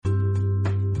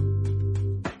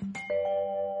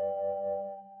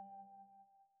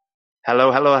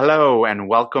Hello, hello, hello, and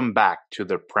welcome back to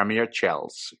the Premier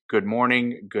Chels. Good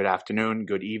morning, good afternoon,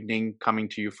 good evening, coming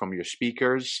to you from your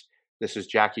speakers. This is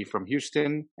Jackie from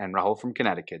Houston and Rahul from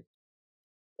Connecticut.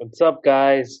 What's up,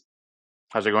 guys?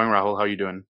 How's it going, Rahul? How are you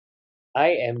doing? I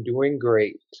am doing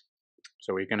great.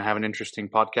 So we're going to have an interesting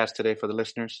podcast today for the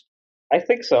listeners. I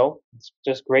think so. It's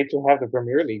just great to have the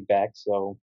Premier League back,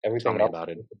 so Tell everything me else about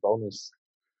it. is a bonus.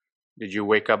 Did you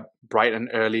wake up bright and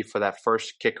early for that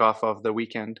first kickoff of the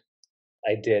weekend?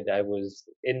 I did. I was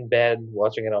in bed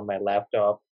watching it on my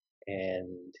laptop,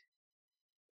 and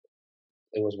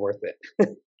it was worth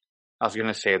it. I was going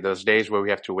to say those days where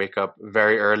we have to wake up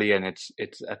very early and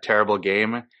it's a terrible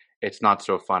game. It's not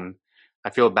so fun. I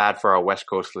feel bad for our West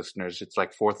Coast listeners. It's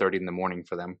like 4:30 in the morning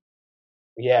for them.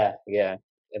 Yeah, yeah.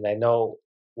 And I know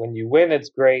when you win, it's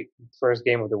great, first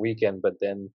game of the weekend, but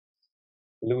then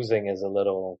losing is a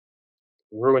little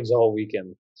ruins the whole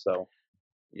weekend. So,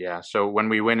 Yeah, so when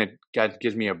we win, it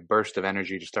gives me a burst of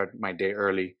energy to start my day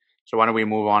early. So why don't we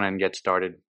move on and get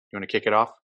started? You want to kick it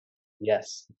off?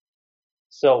 yes.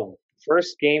 So,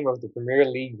 first game of the Premier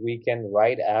League weekend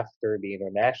right after the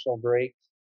international break,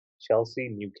 Chelsea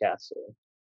Newcastle.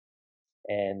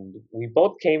 And we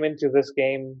both came into this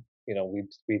game,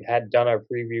 we'd had done our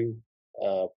preview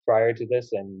prior to this,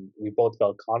 and we both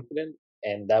felt confident,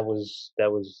 and that was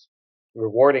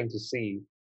rewarding to see.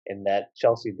 In that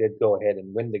Chelsea did go ahead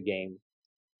and win the game.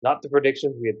 Not the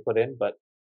predictions we had put in, but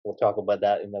we'll talk about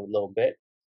that in a little bit.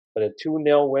 But a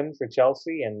 2-0 win for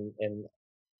Chelsea and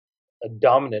a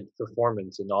dominant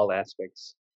performance in all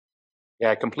aspects. Yeah,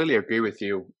 I completely agree with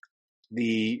you.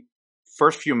 The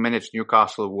first few minutes,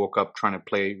 Newcastle woke up trying to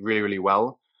play really, really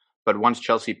well. But once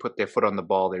Chelsea put their foot on the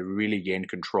ball, they really gained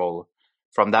control.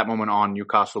 From that moment on,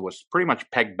 Newcastle was pretty much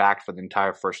pegged back for the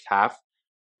entire first half.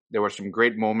 There were some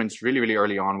great moments really, really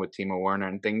early on with Timo Werner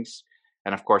and things.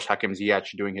 And of course, Hakim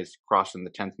Ziyech doing his cross in the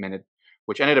 10th minute,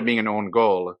 which ended up being an own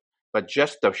goal. But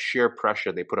just the sheer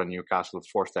pressure they put on Newcastle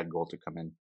forced that goal to come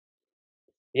in.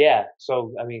 Yeah,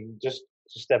 so I mean, just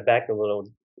to step back a little,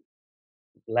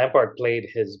 Lampard played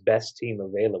his best team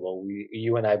available.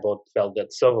 You and I both felt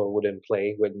that Silva wouldn't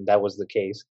play when that was the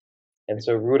case. And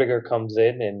so Rudiger comes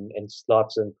in and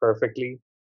slots in perfectly,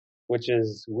 which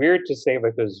is weird to say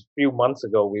because a few months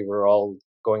ago we were all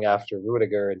going after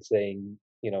Rudiger and saying,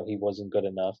 he wasn't good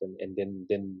enough and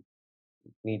didn't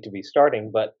need to be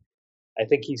starting. But I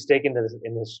think he's taken this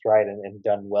in his stride and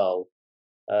done well.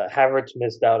 Havertz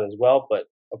missed out as well, but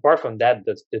apart from that,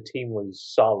 the team was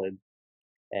solid.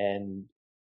 And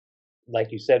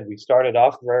like you said, we started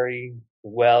off very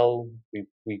well.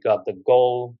 We got the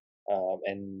goal,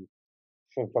 and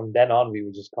from then on, we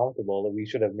were just comfortable. We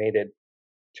should have made it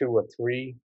 2 or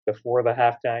 3 before the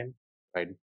halftime. Right.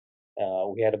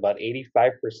 We had about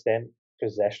 85%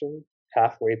 possession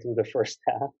halfway through the first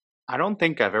half. I don't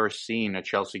think I've ever seen a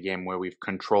Chelsea game where we've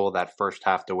controlled that first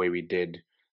half the way we did.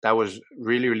 That was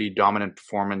really, really dominant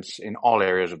performance in all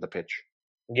areas of the pitch.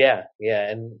 Yeah, yeah,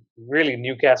 and really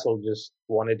Newcastle just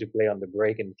wanted to play on the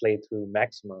break and play through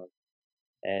maximum,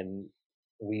 and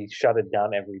we shut it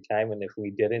down every time. And if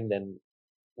we didn't, then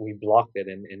we blocked it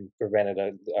and prevented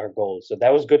our goals. So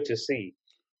that was good to see.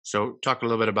 So, talk a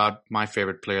little bit about my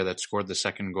favorite player that scored the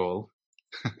second goal,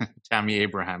 Tammy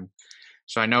Abraham.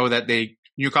 So, I know that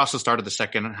Newcastle started the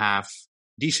second half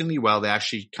decently well. They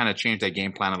actually kind of changed their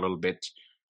game plan a little bit.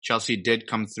 Chelsea did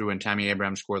come through, and Tammy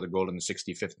Abraham scored the goal in the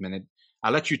 65th minute.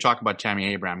 I'll let you talk about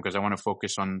Tammy Abraham because I want to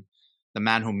focus on the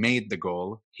man who made the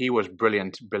goal. He was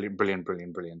brilliant, brilliant, brilliant,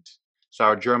 brilliant, brilliant. So,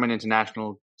 our German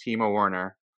international, Timo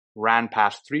Werner, ran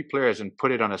past 3 players and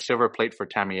put it on a silver plate for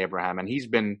Tammy Abraham. And he's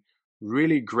been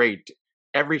really great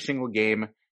every single game,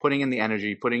 putting in the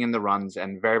energy, putting in the runs,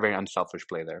 and very, very unselfish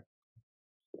play there.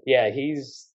 Yeah,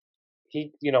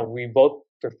 we both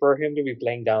prefer him to be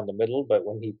playing down the middle, but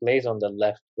when he plays on the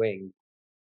left wing,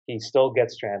 he still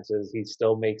gets chances, he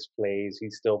still makes plays, he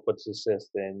still puts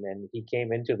assists in, and he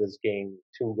came into this game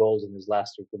 2 goals in his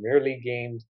last 2 Premier League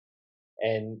games.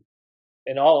 And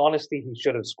in all honesty, he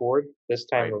should have scored this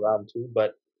time Right. around too,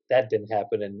 but that didn't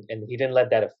happen, and he didn't let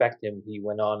that affect him. He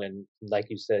went on and, like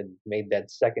you said, made that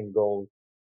second goal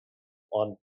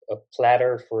on a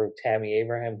platter for Tammy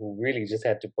Abraham, who really just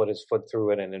had to put his foot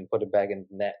through it and then put it back in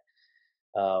the net.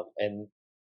 And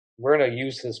Werner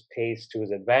used his pace to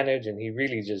his advantage, and he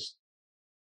really just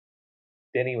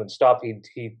didn't even stop.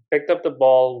 He picked up the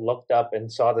ball, looked up,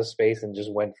 and saw the space and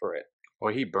just went for it.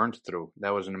 Well, he burnt through.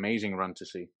 That was an amazing run to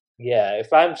see. Yeah,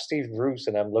 if I'm Steve Bruce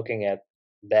and I'm looking at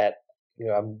that,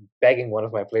 I'm begging one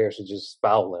of my players to just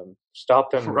foul him,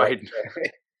 stop him right Right.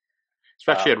 there.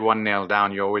 Especially at 1-0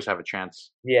 down, you always have a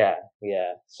chance. Yeah,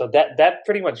 yeah. So that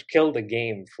pretty much killed the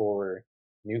game for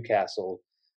Newcastle.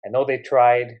 I know they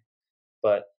tried,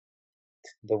 but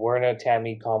the Werner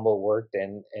Tammy combo worked,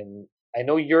 and I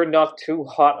know you're not too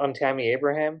hot on Tammy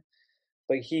Abraham,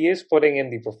 but he is putting in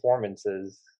the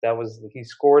performances. He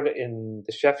scored in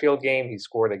the Sheffield game, he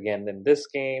scored again in this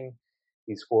game,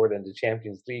 he scored in the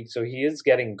Champions League, so he is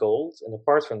getting goals. And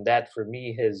apart from that, for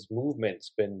me, his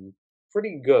movement's been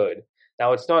pretty good.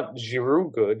 Now it's not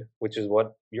Giroud good, which is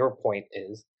what your point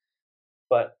is,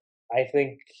 but I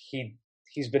think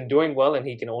he's been doing well, and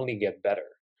he can only get better.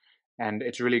 And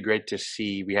it's really great to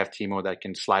see we have Timo that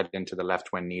can slide into the left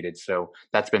when needed. So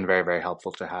that's been very, very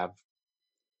helpful to have.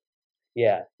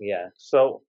 Yeah, yeah.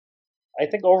 So I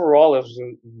think overall, if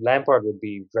Lampard would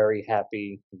be very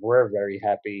happy, we're very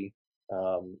happy,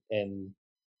 and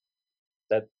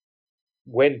that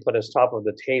win put us top of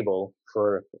the table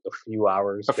for a few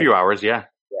hours. A few hours, yeah.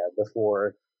 Yeah,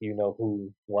 before you know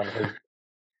who won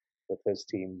with his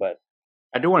team. But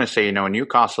I do want to say,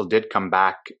 Newcastle did come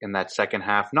back in that second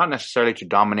half, not necessarily to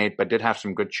dominate, but did have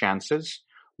some good chances.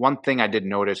 One thing I did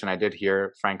notice, and I did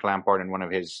hear Frank Lampard in one of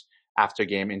his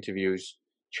after-game interviews,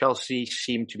 Chelsea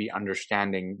seem to be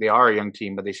understanding. They are a young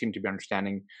team, but they seem to be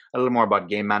understanding a little more about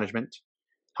game management,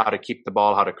 how to keep the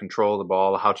ball, how to control the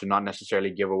ball, how to not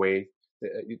necessarily give away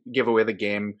the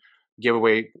game, give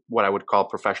away what I would call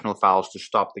professional fouls to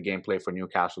stop the gameplay for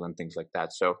Newcastle and things like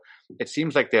that. So it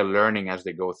seems like they're learning as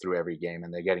they go through every game,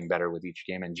 and they're getting better with each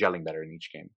game and gelling better in each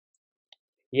game.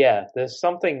 yeah, there's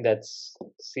something that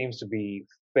seems to be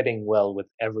fitting well with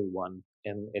everyone,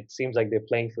 and it seems like they're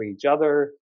playing for each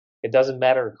other. It doesn't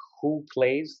matter who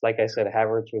plays. Like I said,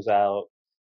 Havertz was out,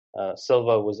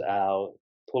 Silva was out,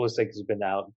 Pulisic has been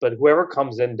out, but whoever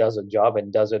comes in does a job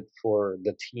and does it for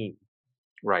the team.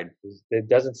 Right. There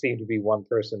doesn't seem to be one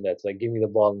person that's like, give me the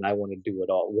ball and I want to do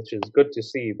it all, which is good to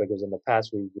see, because in the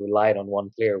past we relied on one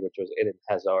player, which was Eden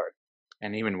Hazard.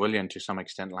 And even Willian to some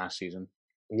extent last season.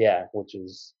 Yeah, which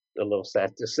is a little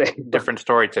sad to say. Different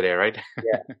story today, right?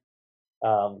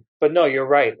 Yeah. But no, you're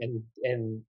right.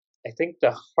 And I think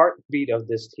the heartbeat of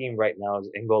this team right now is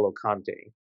N'Golo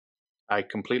Kante. I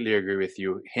completely agree with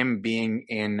you. Him being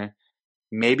in,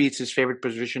 maybe it's his favorite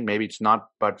position, maybe it's not,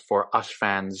 but for us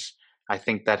fans, I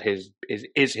think that is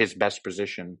his best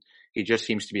position. He just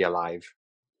seems to be alive.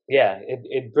 Yeah,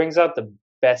 it brings out the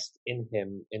best in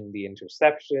him, in the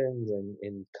interceptions and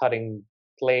in cutting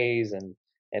plays and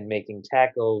making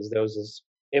tackles. There was this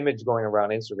image going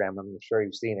around Instagram, I'm sure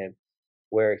you've seen it,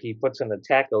 where he puts in the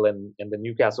tackle and the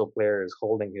Newcastle player is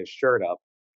holding his shirt up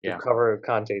to cover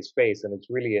Kante's face, and it's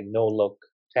really a no-look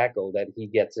tackle that he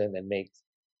gets in and makes.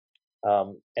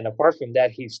 And apart from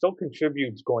that, he still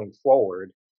contributes going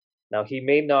forward. Now, he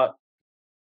may not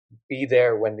be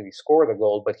there when we score the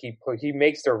goal, but he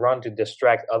makes the run to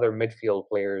distract other midfield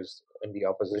players in the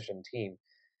opposition team.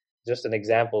 Just an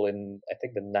example, in I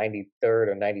think the 93rd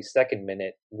or 92nd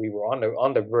minute, we were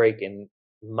on the break, and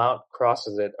Mount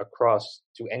crosses it across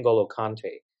to N'Golo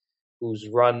Kante, who's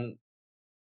run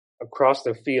across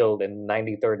the field in the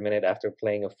 93rd minute after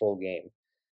playing a full game.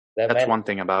 That's one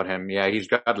thing about him. Yeah, he's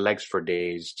got legs for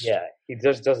days. Yeah, he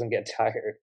just doesn't get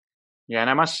tired. Yeah, and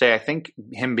I must say, I think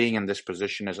him being in this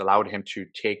position has allowed him to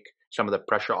take some of the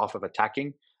pressure off of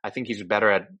attacking. I think he's better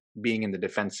at being in the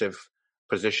defensive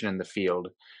position in the field.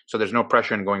 So there's no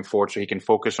pressure in going forward, so he can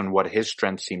focus on what his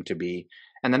strengths seem to be.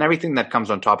 And then everything that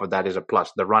comes on top of that is a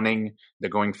plus. The running, the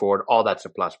going forward, all that's a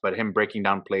plus. But him breaking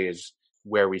down play is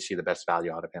where we see the best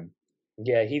value out of him.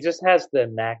 Yeah, he just has the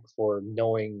knack for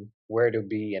knowing where to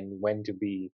be and when to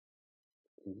be,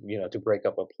 to break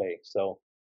up a play. So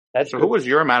who was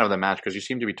your man of the match? Because you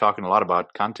seem to be talking a lot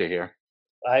about Kante here.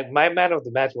 My man of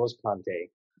the match was Kante.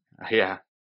 Yeah.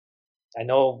 I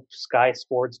know Sky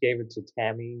Sports gave it to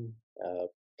Tammy.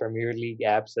 Premier League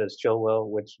app says Chilwell,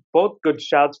 which both good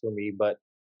shouts for me, but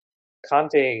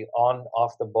Kante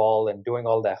off the ball and doing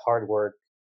all that hard work.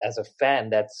 As a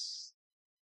fan,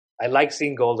 I like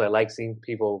seeing goals. I like seeing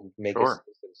people make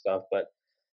assists and stuff, but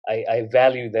I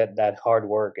value that hard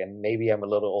work, and maybe I'm a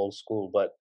little old school,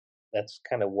 but that's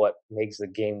kind of what makes the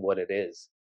game what it is.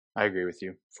 I agree with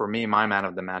you. For me, my man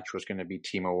of the match was going to be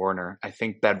Timo Werner. I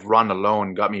think that run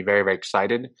alone got me very, very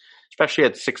excited, especially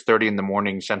at 6:30 in the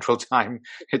morning Central Time.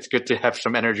 It's good to have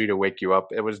some energy to wake you up.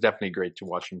 It was definitely great to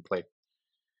watch him play.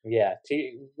 Yeah,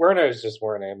 Werner is just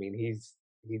Werner. I mean,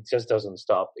 he just doesn't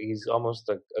stop. He's almost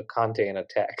a Kante in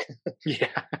attack.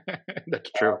 Yeah, that's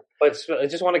true. But I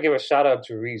just want to give a shout out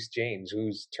to Reece James,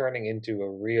 who's turning into a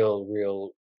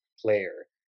real player.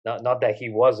 Not that he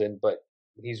wasn't, but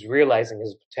he's realizing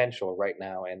his potential right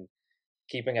now and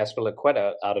keeping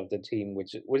Azpilicueta out of the team,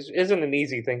 which isn't an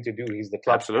easy thing to do. He's the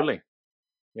club. Absolutely.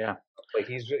 Yeah. Like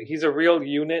he's a real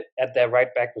unit at that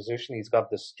right back position. He's got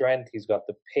the strength. He's got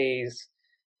the pace.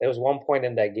 There was one point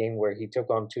in that game where he took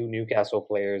on two Newcastle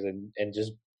players and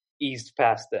just eased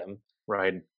past them.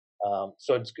 Right.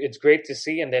 So it's great to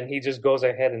see. And then he just goes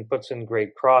ahead and puts in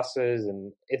great crosses.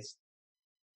 And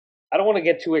I don't want to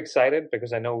get too excited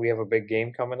because I know we have a big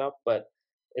game coming up, but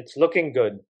it's looking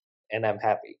good, and I'm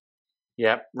happy.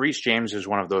 Yeah, Reece James is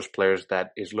one of those players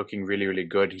that is looking really, really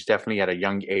good. He's definitely at a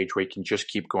young age where he can just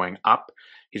keep going up.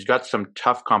 He's got some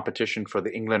tough competition for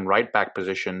the England right back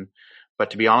position. But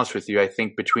to be honest with you, I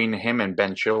think between him and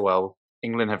Ben Chilwell,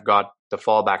 England have got the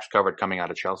fallbacks covered coming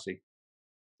out of Chelsea.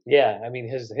 Yeah, I mean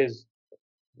his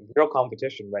real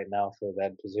competition right now for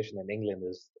that position in England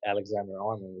is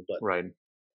Alexander-Arnold. But Right.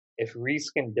 if Reece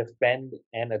can defend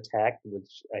and attack,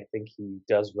 which I think he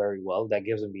does very well, that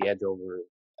gives him the edge over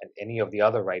any of the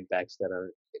other right backs that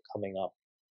are coming up.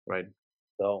 Right.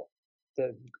 So,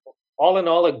 all in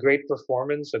all, a great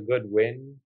performance, a good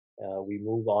win. We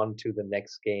move on to the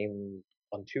next game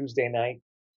on Tuesday night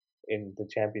in the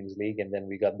Champions League, and then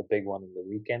we got the big one in the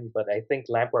weekend. But I think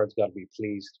Lampard's got to be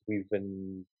pleased. We've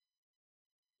been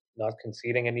not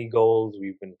conceding any goals.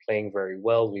 We've been playing very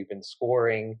well. We've been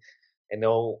scoring. I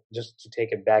know, just to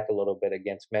take it back a little bit,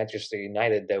 against Manchester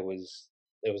United, there was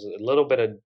a little bit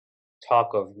of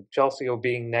talk of Chelsea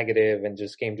being negative and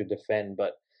just came to defend,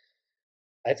 but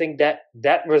I think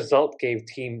that result gave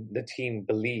the team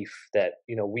belief that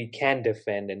we can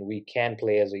defend and we can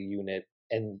play as a unit,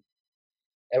 and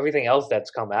everything else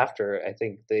that's come after. I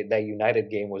think that United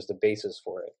game was the basis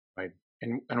for it. Right.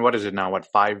 And what is it now? What,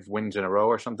 5 wins in a row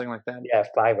or something like that? Yeah,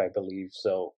 5, I believe.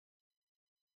 So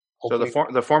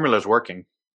the formula is working.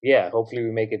 Yeah, hopefully we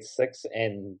make it 6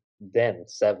 and then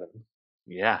 7.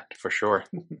 Yeah, for sure.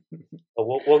 But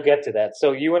we'll get to that.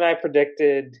 So you and I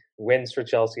predicted wins for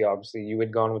Chelsea. Obviously, you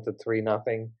had gone with the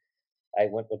 3-0. I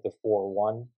went with the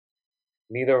 4-1.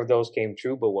 Neither of those came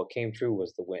true, but what came true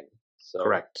was the win. So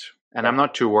correct. And I'm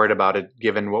not too worried about it,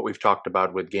 given what we've talked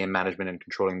about with game management and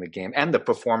controlling the game and the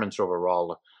performance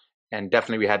overall. And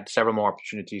definitely we had several more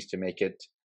opportunities to make it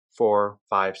 4,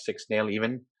 5, 6-0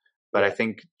 even. But I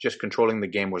think just controlling the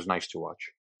game was nice to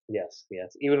watch. Yes.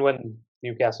 Even when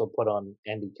Newcastle put on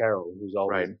Andy Carroll, who's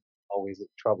always in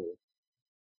trouble.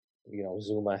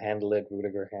 Zuma handled it,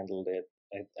 Rudiger handled it.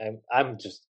 I'm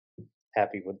just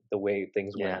happy with the way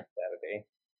things went on Saturday.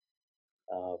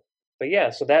 But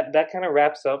yeah, so that kind of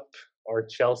wraps up our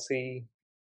Chelsea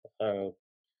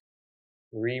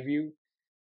review.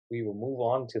 We will move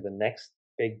on to the next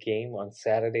big game on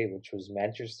Saturday, which was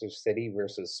Manchester City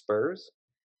versus Spurs.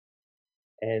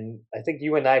 And I think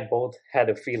you and I both had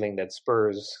a feeling that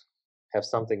Spurs have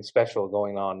something special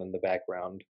going on in the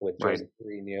background with Jose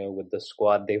Mourinho, with the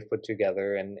squad they've put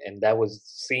together, and that was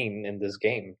seen in this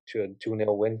game, to a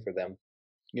 2-0 win for them.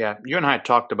 Yeah, you and I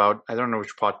talked about, I don't know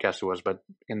which podcast it was, but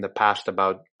in the past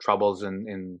about troubles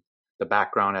in the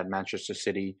background at Manchester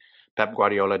City. Pep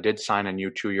Guardiola did sign a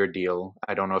new 2-year deal.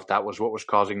 I don't know if that was what was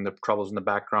causing the troubles in the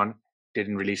background.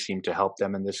 Didn't really seem to help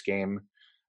them in this game.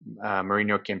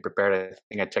 Mourinho came prepared. I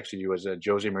think I texted you as a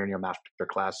Jose Mourinho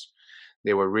masterclass.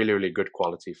 They were really, really good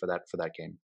quality for that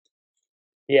game.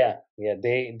 Yeah.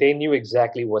 They knew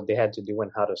exactly what they had to do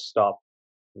and how to stop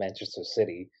Manchester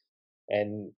City.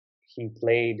 And he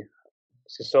played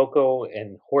Sissoko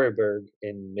and Højbjerg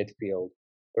in midfield.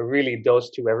 But really, those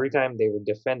two, every time they were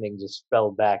defending, just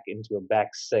fell back into a back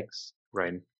 6.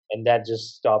 Right. And that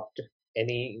just stopped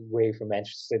any way for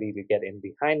Manchester City to get in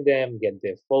behind them, get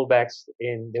their fullbacks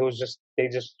in. They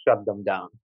just shut them down.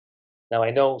 Now,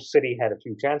 I know City had a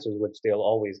few chances, which they'll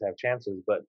always have chances,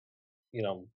 but,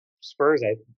 Spurs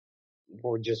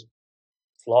were just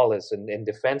flawless in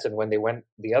defense. And when they went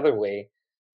the other way,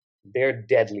 they're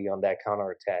deadly on that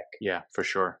counterattack. Yeah, for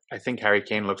sure. I think Harry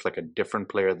Kane looks like a different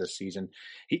player this season.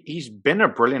 He's been a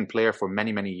brilliant player for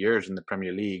many, many years in the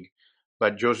Premier League,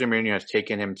 but Jose Mourinho has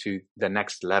taken him to the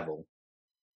next level.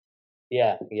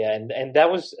 Yeah, and that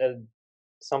was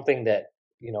something that,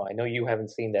 I know you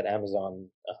haven't seen that Amazon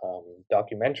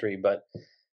documentary, but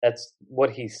that's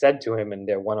what he said to him in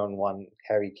their one-on-one,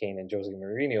 Harry Kane and Jose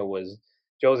Mourinho, was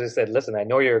Jose said, listen, I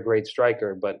know you're a great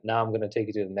striker, but now I'm going to take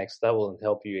you to the next level and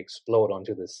help you explode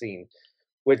onto the scene.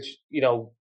 Which,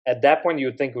 at that point you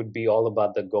would think would be all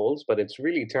about the goals, but it's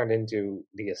really turned into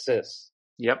the assists.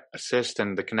 Yep, assist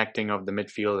and the connecting of the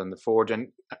midfield and the forwards. And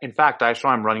in fact, I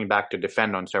saw him running back to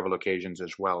defend on several occasions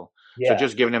as well. Yeah. So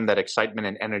just giving him that excitement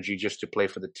and energy just to play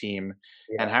for the team.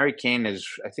 Yeah. And Harry Kane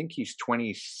I think he's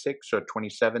 26 or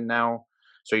 27 now.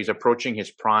 So he's approaching his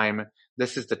prime.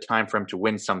 This is the time for him to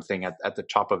win something at the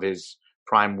top of his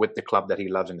prime with the club that he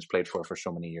loves and has played for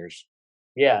so many years.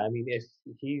 Yeah, I mean, if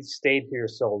he's stayed here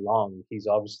so long, he's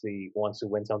obviously wants to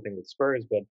win something with Spurs,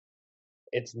 but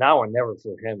it's now or never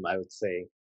for him, I would say.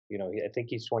 I think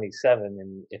he's 27,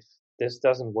 and if this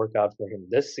doesn't work out for him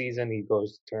this season, he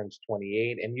turns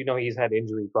 28, and he's had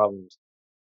injury problems.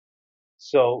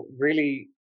 So really,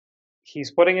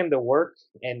 he's putting in the work,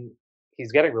 and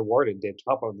he's getting rewarded. They're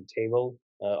top of the table.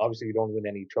 Obviously, you don't win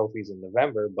any trophies in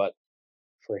November, but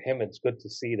for him, it's good to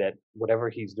see that whatever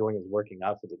he's doing is working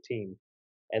out for the team.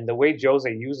 And the way Jose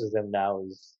uses him now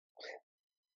is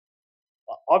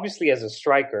obviously as a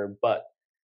striker, but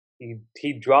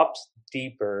he drops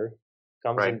deeper,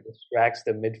 comes Right. and distracts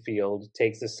the midfield,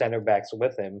 takes the center backs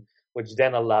with him, which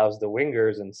then allows the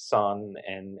wingers and Son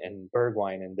and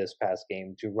Bergwijn in this past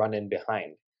game to run in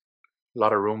behind. A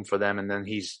lot of room for them, and then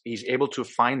he's able to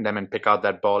find them and pick out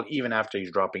that ball even after he's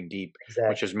dropping deep, which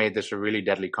Exactly, has made this a really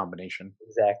deadly combination.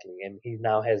 exactly. And he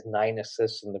now has 9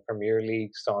 assists in the Premier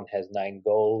League. Son has 9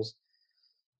 goals.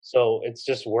 So it's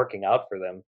just working out for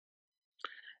them.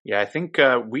 Yeah, I think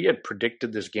we had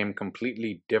predicted this game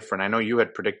completely different. I know you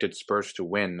had predicted Spurs to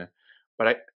win,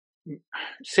 but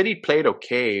City played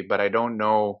okay, but I don't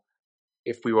know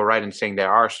if we were right in saying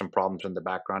there are some problems in the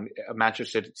background.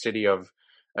 Manchester City of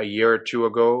a year or two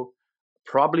ago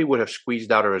probably would have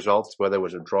squeezed out a result, whether it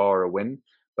was a draw or a win.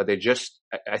 But they just,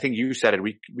 I think you said it,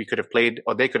 we could have played,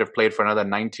 or they could have played for another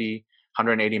 90,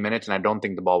 180 minutes, and I don't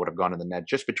think the ball would have gone in the net.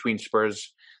 Just between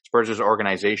Spurs'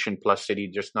 organization plus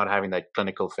City just not having that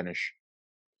clinical finish.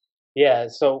 Yeah,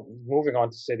 so moving on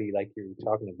to City, like you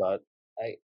were talking about,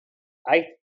 I I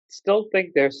still think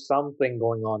there's something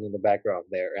going on in the background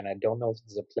there, and I don't know if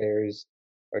the players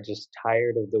are just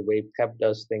tired of the way Pep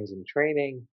does things in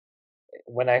training.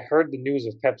 When I heard the news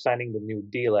of Pep signing the new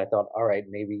deal, I thought, all right,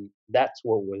 maybe that's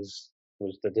what was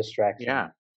the distraction. Yeah,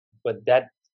 But that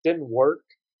didn't work,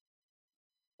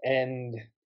 and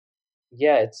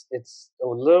yeah, it's a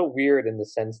little weird in the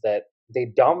sense that they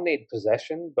dominate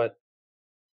possession, but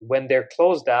when they're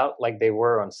closed out like they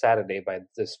were on Saturday by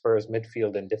the Spurs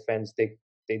midfield and defense, they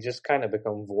just kind of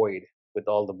become void with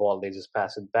all the ball. They just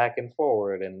pass it back and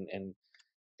forward, and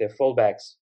they're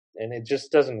fullbacks, and it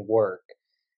just doesn't work.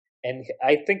 And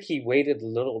I think he waited a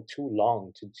little too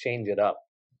long to change it up.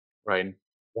 right.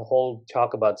 The whole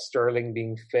talk about Sterling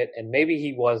being fit, and maybe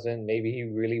he wasn't, maybe he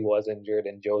really was injured,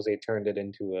 and Jose turned it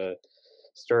into a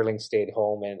Sterling stayed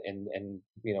home and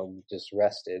just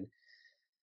rested.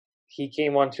 He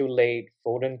came on too late.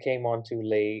 Foden came on too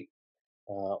late.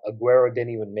 Aguero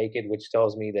didn't even make it, which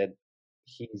tells me that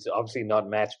he's obviously not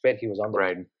match fit. He was on the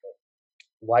Right, bench.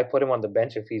 Why put him on the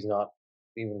bench if he's not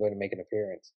even going to make an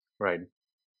appearance? right.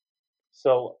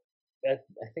 So I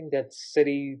think that's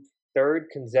City third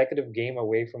consecutive game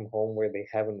away from home where they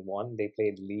haven't won. They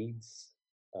played Leeds,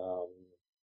 um,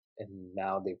 and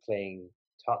now they're playing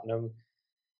Tottenham,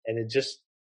 and it just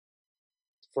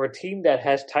for a team that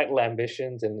has title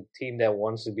ambitions and a team that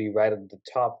wants to be right at the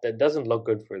top, that doesn't look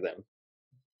good for them.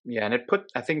 Yeah, and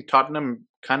I think Tottenham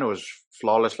kind of was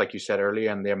flawless, like you said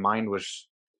earlier, and their mind was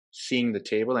seeing the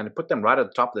table, and it put them right at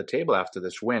the top of the table after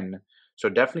this win. So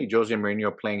definitely Jose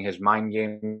Mourinho playing his mind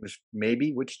games,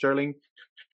 maybe with Sterling,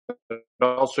 but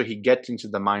also he gets into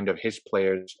the mind of his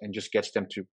players and just gets them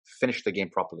to finish the game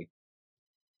properly.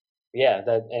 Yeah,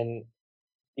 that and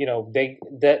they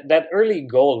that early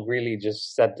goal really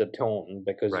just set the tone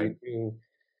because Right. you knew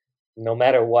no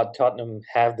matter what, Tottenham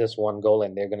have this one goal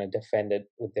and they're going to defend it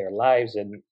with their lives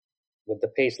and with the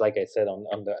pace, like I said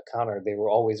on the counter, they were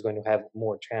always going to have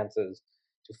more chances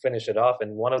to finish it off.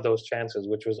 And one of those chances,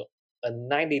 which was a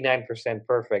 99%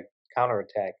 perfect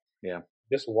counterattack, Yeah.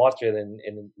 just watch it and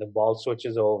the ball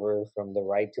switches over from the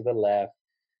right to the left.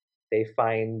 They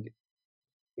find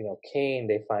Kane,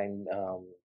 they find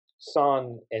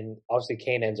Son, and obviously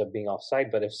Kane ends up being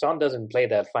offside. But if Son doesn't play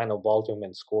that final ball to him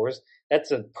and scores,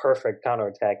 that's a perfect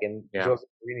counterattack, and Yeah. Jose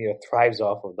Mourinho thrives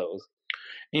off of those.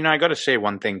 I got to say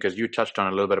one thing because you touched on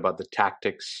a little bit about the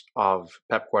tactics of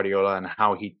Pep Guardiola and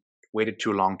how he waited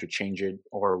too long to change it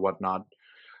or whatnot.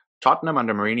 Tottenham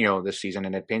under Mourinho this season,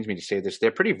 and it pains me to say this,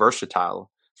 they're pretty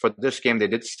versatile. For this game, they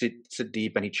did sit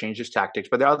deep and he changed his tactics.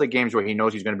 But there are other games where he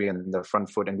knows he's going to be in the front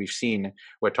foot. And we've seen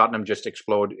where Tottenham just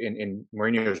explode, in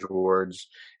Mourinho's words,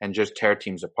 and just tear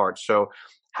teams apart. So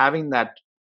having that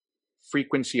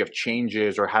frequency of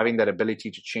changes or having that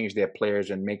ability to change their players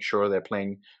and make sure they're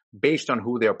playing based on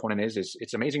who their opponent is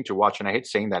it's amazing to watch. And I hate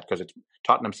saying that because it's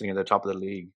Tottenham sitting at the top of the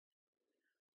league.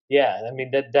 Yeah, I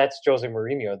mean that's Jose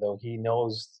Mourinho though. He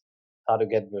knows how to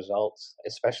get results,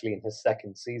 especially in his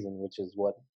second season, which is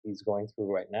what he's going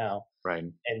through right now. Right.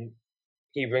 And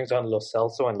he brings on Lo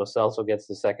Celso, and Lo Celso gets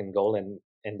the second goal,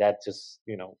 and that just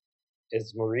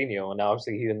is Mourinho, and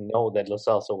obviously he didn't know that Lo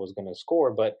Celso was going to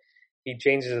score, but he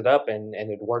changes it up and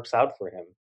it works out for him.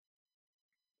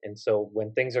 And so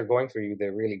when things are going for you,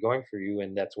 they're really going for you,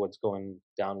 and that's what's going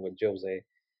down with Jose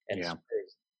and Yeah.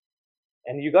 Spurs.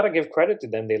 And you got to give credit to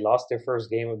them. They lost their first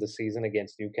game of the season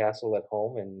against Newcastle at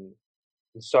home, and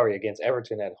sorry, against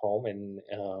Everton at home, and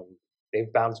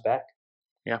they've bounced back.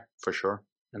 Yeah, for sure.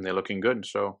 And they're looking good.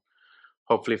 So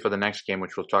hopefully for the next game,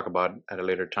 which we'll talk about at a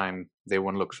later time, they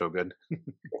won't look so good.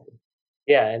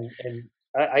 Yeah, and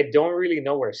I don't really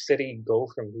know where City go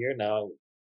from here now.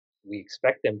 We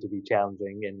expect them to be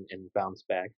challenging and bounce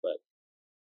back, but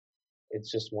it's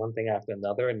just one thing after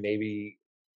another, and maybe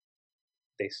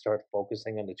they start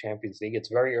focusing on the Champions League. It's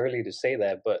very early to say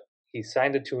that, but he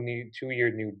signed a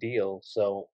 2-year new deal,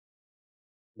 so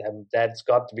that's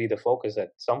got to be the focus at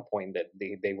some point, that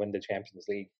they win the Champions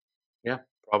League. Yeah,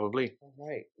 probably. All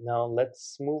right, now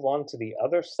let's move on to the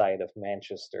other side of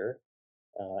Manchester,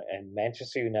 and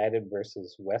Manchester United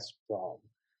versus West Brom.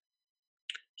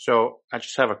 So I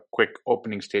just have a quick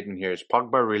opening statement here. Is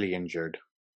Pogba really injured?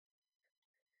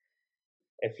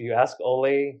 If you ask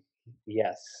Ole,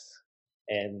 yes.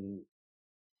 And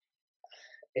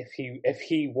if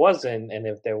he wasn't, and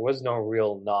if there was no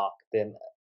real knock, then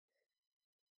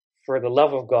for the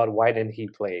love of God, why didn't he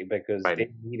play? Because Right.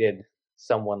 they needed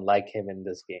someone like him in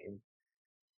this game.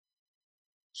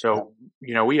 So,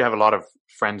 we have a lot of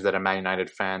friends that are Man United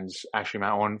fans. Actually,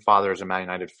 my own father is a Man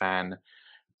United fan.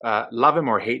 Love him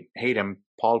or hate him,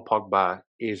 Paul Pogba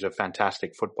is a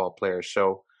fantastic football player.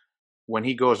 So when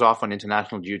he goes off on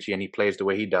international duty and he plays the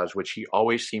way he does, which he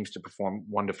always seems to perform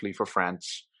wonderfully for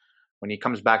France, when he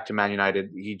comes back to Man United,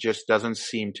 he just doesn't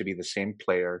seem to be the same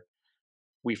player.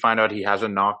 We find out he has a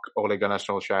knock. Ole Gunnar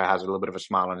Solskjaer has a little bit of a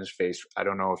smile on his face. I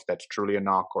don't know if that's truly a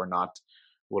knock or not.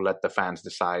 We'll let the fans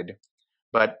decide.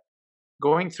 But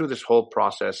going through this whole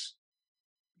process,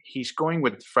 he's going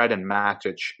with Fred and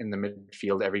Matic in the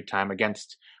midfield every time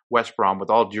against West Brom, with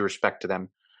all due respect to them.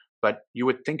 But you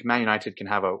would think Man United can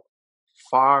have a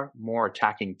far more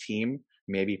attacking team,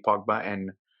 maybe Pogba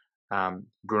and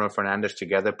Bruno Fernandes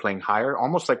together playing higher,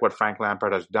 almost like what Frank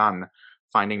Lampard has done,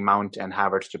 finding Mount and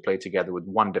Havertz to play together with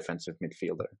one defensive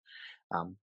midfielder.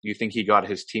 Do you think he got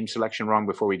his team selection wrong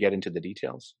before we get into the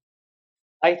details?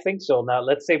 I think so. Now,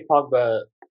 let's say Pogba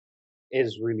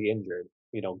is really injured,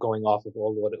 going off of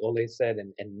all what Ole said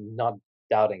and not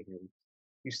doubting him.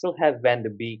 You still have Van de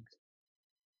Beek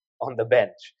on the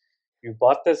bench. You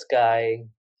bought this guy.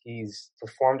 He's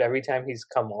performed every time he's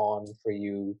come on for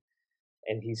you,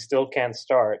 and he still can't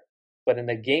start. But in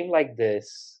a game like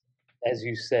this, as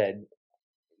you said,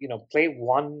 play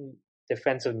one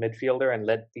defensive midfielder and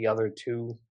let the other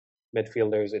two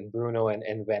midfielders in Bruno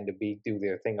and Van de Beek do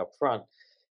their thing up front.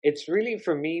 It's really,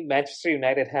 for me, Manchester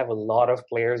United have a lot of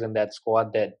players in that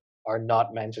squad that are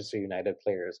not Manchester United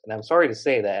players. And I'm sorry to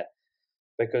say that,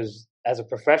 because as a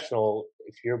professional,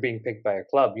 if you're being picked by a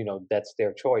club, that's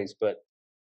their choice. But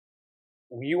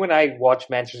you and I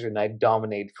watched Manchester United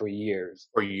dominate for years.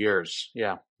 For years,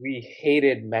 yeah. We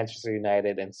hated Manchester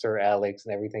United and Sir Alex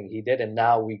and everything he did, and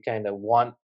now we kind of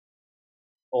want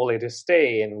Ole to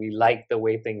stay, and we like the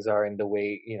way things are and the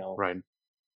way, right,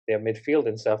 their midfield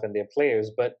and stuff and their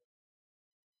players. But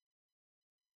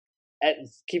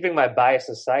keeping my bias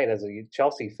aside as a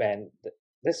Chelsea fan,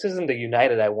 this isn't the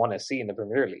United I want to see in the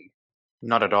Premier League.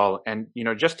 Not at all. And,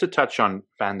 just to touch on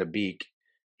Van de Beek,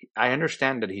 I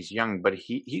understand that he's young, but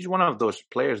he's one of those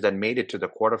players that made it to the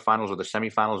quarterfinals or the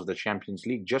semifinals of the Champions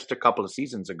League just a couple of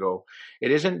seasons ago.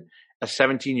 It isn't a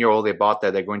 17-year-old they bought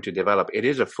that they're going to develop. It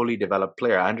is a fully developed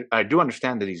player. I do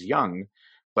understand that he's young,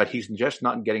 but he's just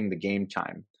not getting the game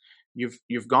time.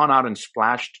 You've gone out and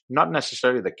splashed not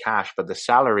necessarily the cash, but the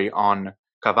salary on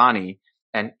Cavani,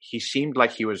 and he seemed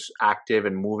like he was active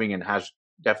and moving and has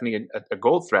definitely a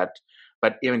goal threat,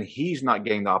 but even he's not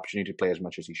getting the opportunity to play as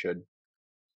much as he should.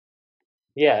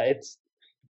 Yeah,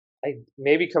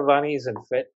 maybe Cavani isn't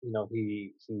fit.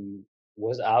 He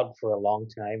was out for a long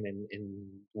time and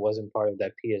wasn't part of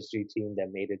that PSG team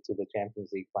that made it to the Champions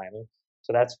League final.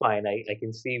 So that's fine. I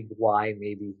can see why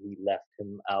maybe he left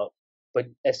him out. But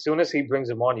as soon as he brings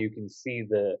him on, you can see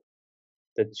the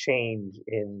change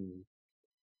in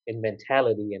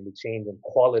mentality and the change in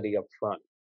quality up front.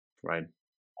 Right.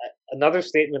 Another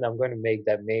statement I'm going to make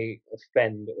that may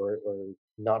offend or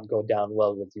not go down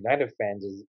well with United fans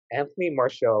is Anthony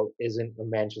Martial isn't a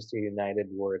Manchester United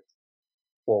worth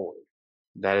forward.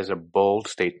 That is a bold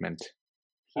statement.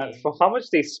 For how much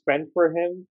they spent for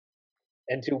him,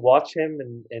 and to watch him,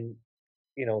 and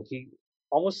he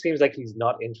almost seems like he's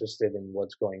not interested in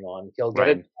what's going on. He'll get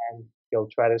it done, he'll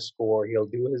try to score, he'll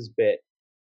do his bit,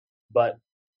 but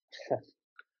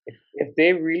If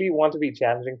they really want to be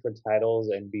challenging for titles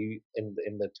and be in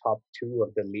the top two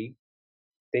of the league,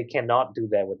 they cannot do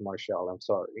that with Martial. I'm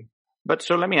sorry. But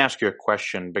so let me ask you a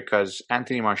question, because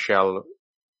Anthony Martial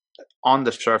on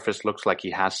the surface looks like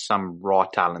he has some raw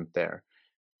talent there.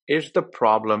 Is the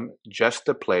problem just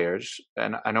the players?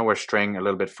 And I know we're straying a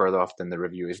little bit further off than the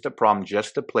review. Is the problem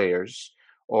just the players,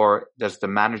 or does the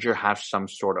manager have some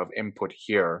sort of input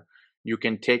here? You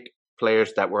can take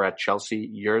players that were at Chelsea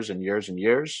years and years and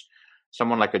years.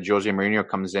 Someone like a Jose Mourinho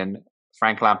comes in.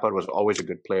 Frank Lampard was always a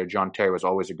good player. John Terry was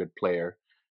always a good player.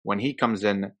 When he comes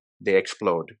in, they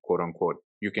explode, quote unquote.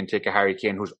 You can take a Harry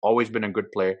Kane, who's always been a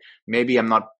good player. Maybe I'm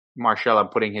not Martial, I'm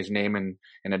putting his name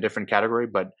in a different category,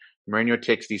 but Mourinho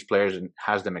takes these players and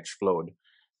has them explode.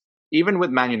 Even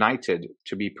with Man United,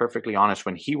 to be perfectly honest,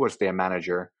 when he was their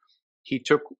manager, he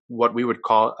took what we would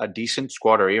call a decent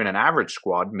squad or even an average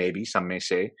squad, maybe some may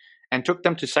say, and took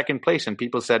them to second place. And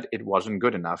people said it wasn't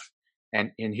good enough.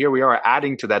 And here we are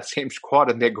adding to that same squad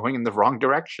and they're going in the wrong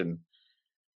direction.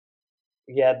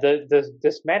 Yeah,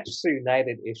 this Manchester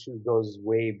United issue goes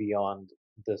way beyond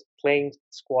the playing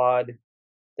squad,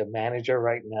 the manager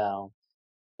right now.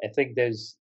 I think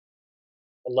there's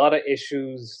a lot of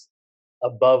issues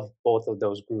above both of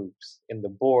those groups in the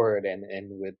board and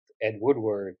with Ed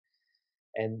Woodward,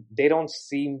 and they don't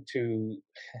seem to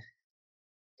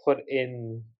put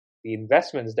in the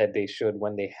investments that they should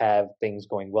when they have things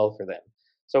going well for them.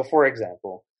 So, for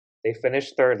example, they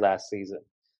finished third last season.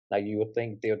 Now, you would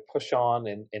think they would push on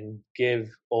and give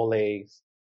Ole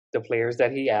the players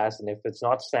that he asked, and if it's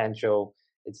not Sancho,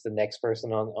 it's the next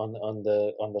person on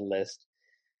the list.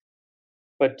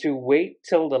 But to wait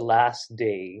till the last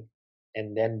day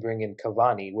and then bring in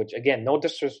Cavani, which again, no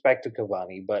disrespect to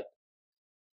Cavani, but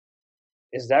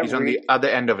is that He's on the other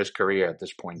end of his career at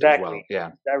this point exactly, as well. Yeah.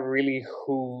 is that really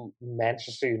who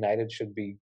Manchester United should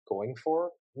be going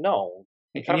for? No.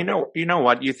 And you know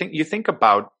what? You think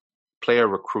about player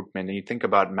recruitment and you think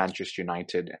about Manchester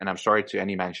United, and I'm sorry to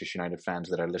any Manchester United fans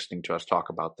that are listening to us talk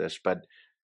about this, but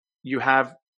you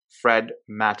have Fred,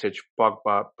 Matic,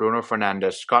 Pogba, Bruno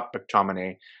Fernandes, Scott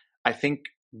McTominay. I think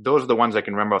those are the ones I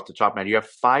can remember off the top of my head. You have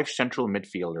 5 central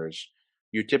midfielders.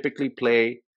 You typically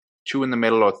play 2 in the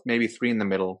middle or maybe 3 in the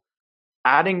middle.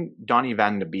 Adding Donny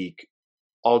van de Beek,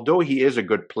 although he is a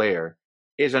good player,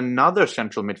 is another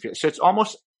central midfielder. So it's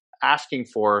almost asking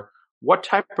for, what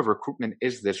type of recruitment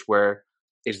is this? Where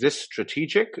is this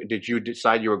strategic? Did you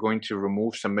decide you were going to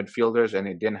remove some midfielders and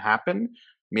it didn't happen?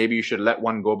 Maybe you should let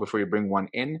one go before you bring one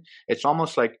in. It's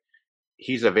almost like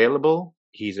he's available.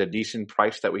 He's a decent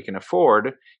price that we can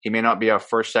afford. He may not be our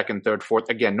first, second, third, fourth.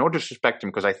 Again, no disrespect to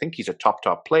him because I think he's a top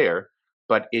player.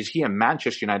 But is he a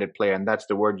Manchester United player? And that's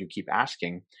the word you keep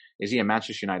asking. Is he a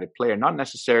Manchester United player? Not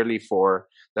necessarily for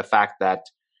the fact that,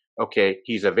 okay,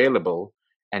 he's available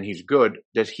and he's good.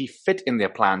 Does he fit in their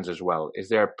plans as well? Is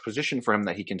there a position for him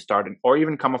that he can start or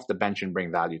even come off the bench and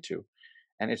bring value to?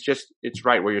 And it's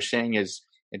right. What you're saying is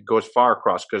it goes far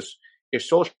across, because if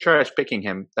Solskjaer is picking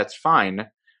him, that's fine.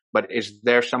 But is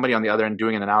there somebody on the other end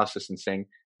doing an analysis and saying,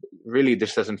 really,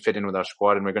 this doesn't fit in with our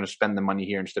squad and we're going to spend the money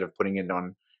here instead of putting it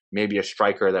on maybe a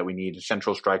striker that we need, a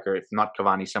central striker, if not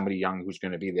Cavani, somebody young who's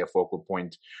going to be their focal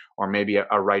point, or maybe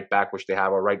a right back, which they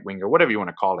have, a right winger, whatever you want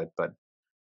to call it. But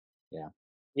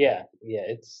yeah,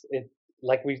 it's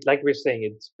like we're saying,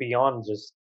 it's beyond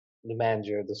just the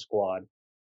manager, the squad,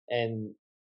 and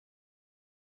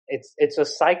it's a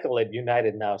cycle at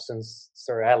United now since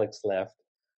Sir Alex left.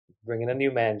 Bring in a new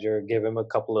manager, give him a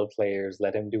couple of players,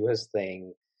 let him do his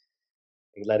thing,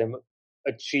 let him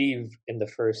achieve in the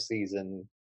first season,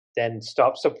 then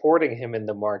stop supporting him in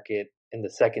the market in the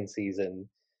second season.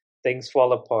 Things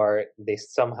fall apart. They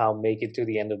somehow make it to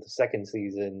the end of the second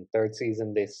season. Third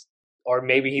season, or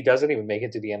maybe he doesn't even make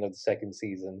it to the end of the second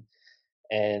season,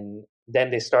 and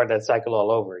then they start that cycle all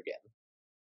over again.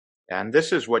 And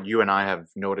this is what you and I have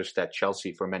noticed at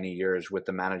Chelsea for many years with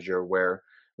the manager, where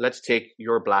let's take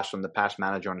your blast from the past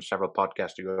manager on several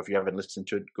podcasts ago. If you haven't listened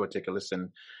to it, go take a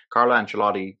listen. Carlo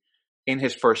Ancelotti, in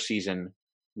his first season,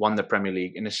 won the Premier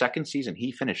League. In his second season,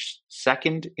 he finished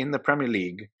second in the Premier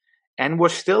League and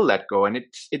was still let go. And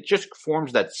it just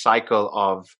forms that cycle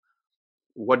of,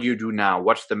 what do you do now?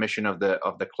 What's the mission of the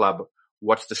club?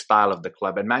 What's the style of the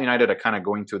club? And Man United are kind of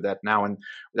going through that now. And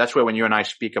that's where when you and I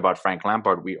speak about Frank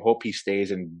Lampard, we hope he stays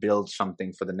and builds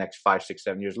something for the next 5, 6,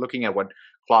 7 years. Looking at what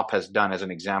Klopp has done as an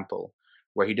example,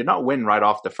 where he did not win right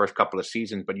off the first couple of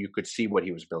seasons, but you could see what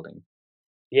he was building.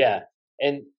 Yeah.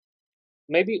 And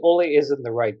maybe Ole isn't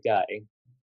the right guy,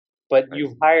 but right.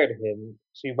 You've hired him,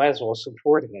 so you might as well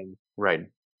support him. Right.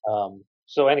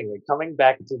 So anyway, coming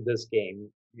back to this game,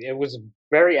 it was a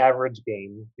very average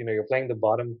game. You're playing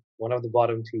one of the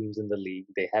bottom teams in the league.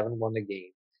 They haven't won a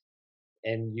game,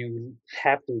 and you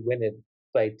have to win it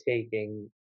by taking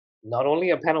not only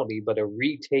a penalty but a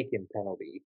retaken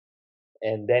penalty,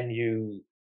 and then you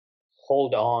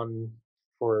hold on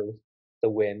for the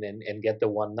win and get the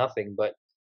 1-0. But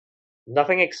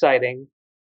nothing exciting,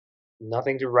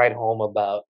 nothing to write home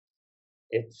about.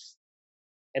 It's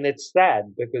and it's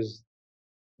sad because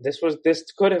this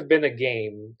could have been a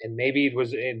game, and maybe it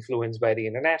was influenced by the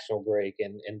international break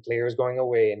and players going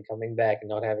away and coming back and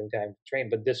not having time to train.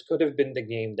 But this could have been the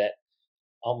game that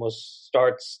almost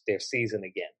starts their season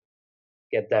again.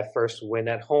 Get that first win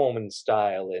at home in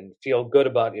style and feel good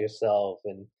about yourself.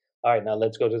 And all right, now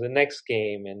let's go to the next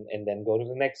game and then go to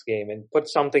the next game and put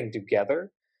something together.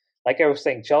 Like I was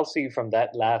saying, Chelsea from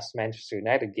that last Manchester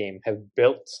United game have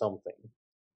built something.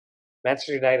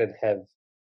 Manchester United have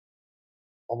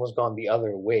almost gone the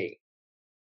other way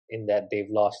in that they've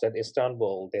lost at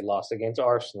Istanbul, they lost against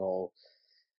Arsenal,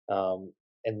 and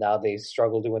now they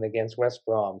struggle to win against West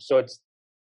Brom. So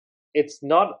it's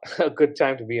not a good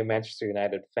time to be a Manchester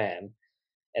United fan,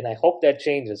 and I hope that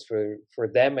changes for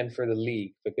them and for the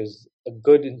league, because a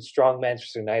good and strong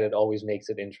Manchester United always makes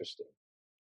it interesting.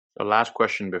 The last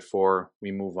question before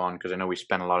we move on, because I know we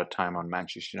spent a lot of time on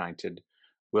Manchester United.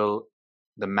 Will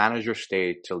the manager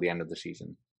stay till the end of the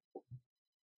season?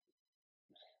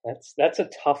 That's a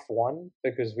tough one,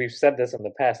 because we've said this in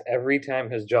the past. Every time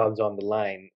his job's on the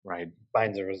line, right,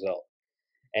 finds a result,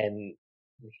 and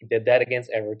he did that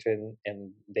against Everton,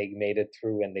 and they made it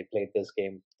through, and they played this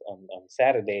game on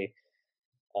Saturday.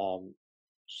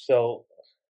 So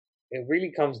it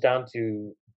really comes down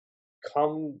to,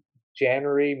 come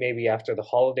January, maybe after the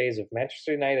holidays, if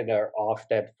Manchester United are off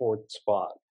that fourth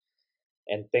spot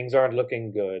and things aren't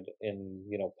looking good, and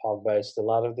Pogba is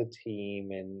still out of the team,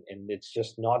 and it's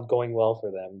just not going well for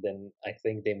them, then I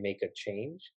think they make a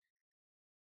change.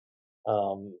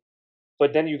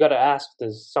 But then you got to ask,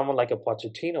 does someone like a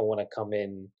Pochettino want to come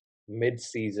in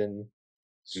mid-season,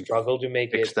 struggle to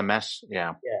make fix the mess?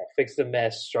 Yeah, fix the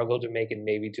mess, struggle to make it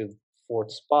maybe to the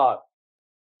fourth spot,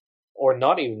 or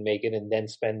not even make it, and then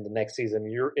spend the next season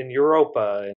in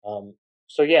Europa.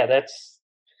 So yeah,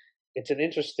 it's an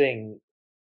interesting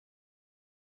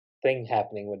thing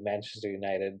happening with Manchester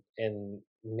United, and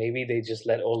maybe they just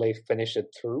let Ole finish it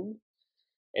through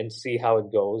and see how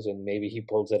it goes, and maybe he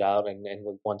pulls it out and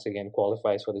once again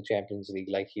qualifies for the Champions League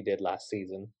like he did last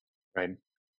season. Right.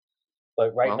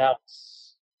 But now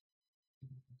it's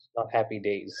not happy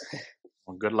days.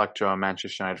 Well, good luck to our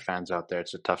Manchester United fans out there.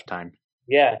 It's a tough time.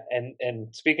 Yeah,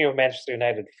 and speaking of Manchester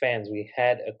United fans, we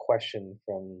had a question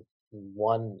from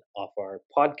one of our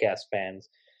podcast fans,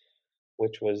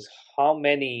 which was how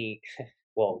many.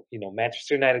 Well,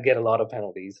 Manchester United get a lot of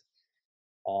penalties,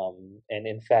 and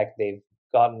in fact, they've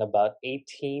gotten about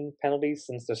 18 penalties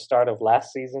since the start of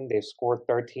last season. They've scored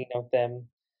 13 of them.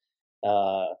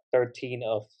 13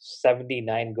 of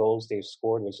 79 goals they've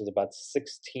scored, which is about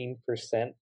 16%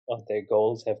 of their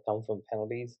goals have come from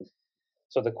penalties.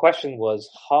 So the question was,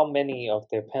 how many of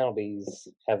their penalties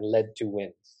have led to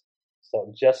wins?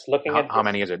 So just looking at how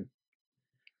many is it?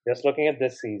 Just looking at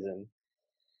this season,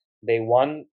 they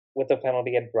won with a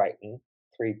penalty at Brighton,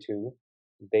 3-2.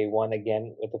 They won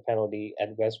again with a penalty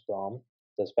at West Brom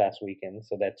this past weekend.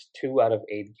 So that's 2 out of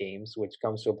 8 games, which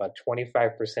comes to about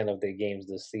 25% of their games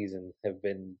this season have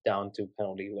been down to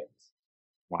penalty wins.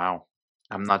 Wow.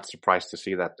 I'm not surprised to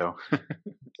see that, though.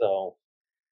 So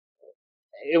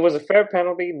it was a fair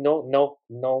penalty,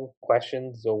 no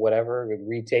questions or whatever.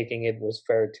 Retaking it was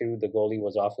fair too. The goalie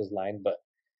was off his line, but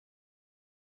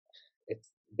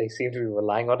they seem to be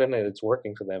relying on it, and it's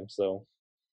working for them. So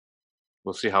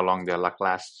we'll see how long their luck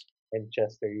lasts.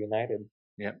 Manchester United.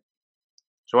 Yeah.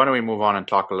 So why don't we move on and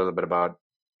talk a little bit about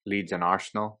Leeds and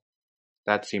Arsenal?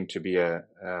 That seemed to be a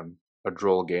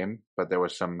droll game, but there were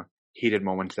some heated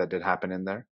moments that did happen in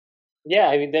there. Yeah,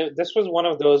 I mean, this was one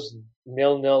of those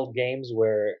 0-0 games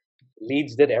where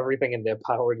Leeds did everything in their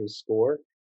power to score,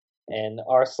 and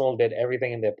Arsenal did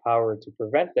everything in their power to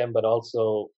prevent them, but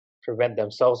also prevent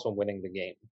themselves from winning the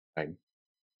game. Right.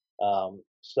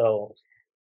 So,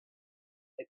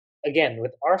 again,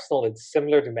 with Arsenal, it's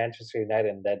similar to Manchester United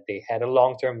in that they had a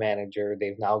long-term manager.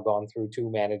 They've now gone through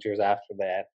 2 managers after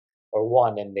that, or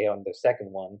one, and they're on the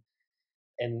second one.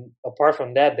 And apart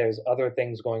from that, there's other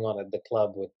things going on at the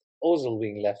club, with Ozil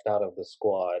being left out of the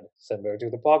squad, similar to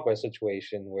the Pogba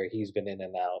situation where he's been in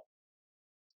and out.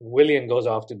 Willian goes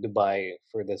off to Dubai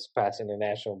for this past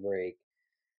international break.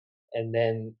 And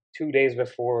then 2 days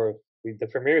before the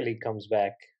Premier League comes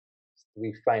back,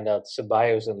 we find out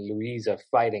Ceballos and Luis are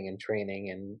fighting in training,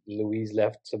 and Luis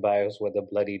left Ceballos with a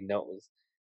bloody nose.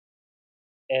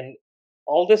 And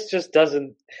all this just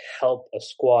doesn't help a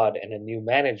squad and a new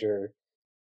manager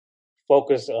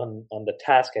focus on the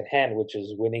task at hand, which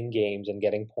is winning games and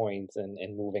getting points and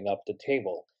moving up the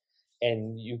table.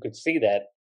 And you could see that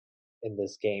in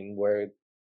this game where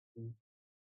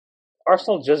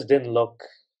Arsenal just didn't look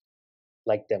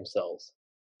like themselves.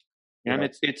 And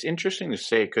it's interesting to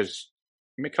say because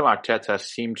Mikel Arteta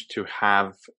seemed to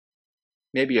have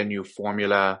maybe a new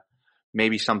formula,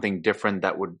 maybe something different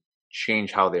that would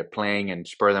change how they're playing and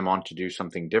spur them on to do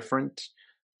something different.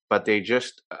 But they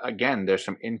just, again, there's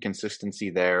some inconsistency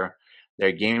there. There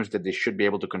are games that they should be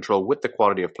able to control with the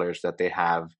quality of players that they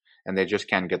have, and they just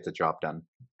can't get the job done.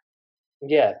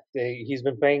 Yeah, he's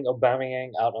been playing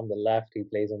Aubameyang out on the left. He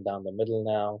plays him down the middle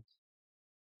now.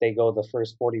 They go the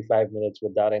first 45 minutes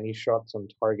without any shots on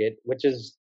target, which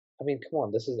is, I mean, come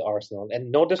on, this is Arsenal.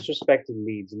 And no disrespect to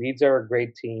Leeds. Leeds are a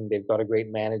great team. They've got a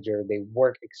great manager. They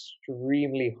work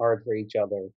extremely hard for each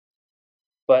other.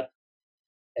 But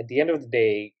at the end of the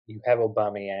day, you have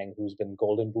Aubameyang, who's been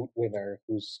Golden Boot winner,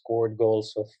 who's scored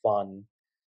goals for fun,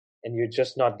 and you're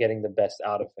just not getting the best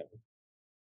out of him.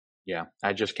 Yeah,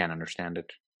 I just can't understand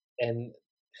it. And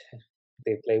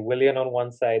they play Willian on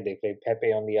one side, they play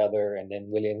Pepe on the other, and then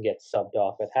Willian gets subbed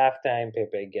off at halftime,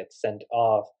 Pepe gets sent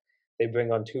off. They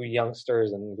bring on two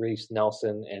youngsters, and Reece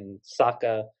Nelson and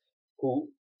Saka, who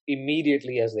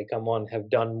immediately as they come on have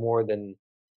done more than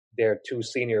their two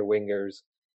senior wingers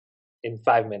in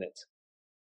 5 minutes.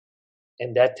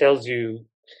 And that tells you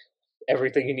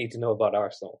everything you need to know about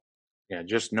Arsenal. Yeah,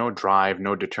 just no drive,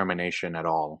 no determination at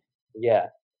all. Yeah,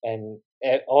 and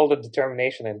all the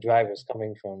determination and drive is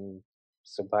coming from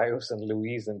Ceballos and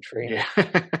Luis in training.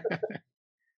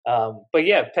 Yeah. But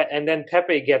yeah, and then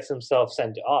Pepe gets himself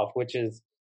sent off, which is,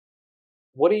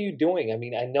 what are you doing? I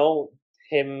mean, I know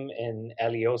him and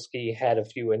Alioski had a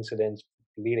few incidents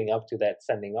leading up to that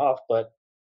sending off, but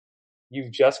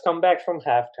you've just come back from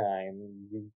halftime.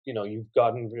 You've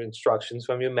gotten instructions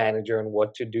from your manager on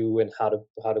what to do and how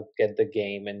to get the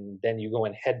game, and then you go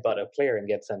and headbutt a player and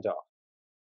get sent off.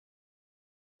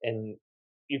 And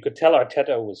you could tell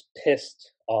Arteta was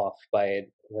pissed off by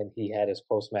it when he had his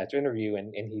post-match interview,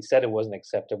 and he said it wasn't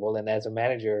acceptable. And as a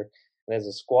manager and as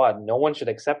a squad, no one should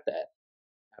accept that.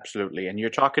 Absolutely. And you're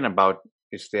talking about,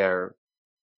 is their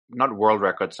not world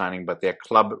record signing, but their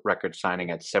club record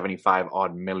signing at 75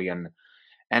 odd million.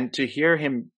 And to hear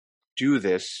him do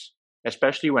this,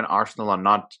 especially when Arsenal are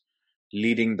not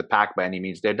leading the pack by any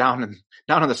means, they're down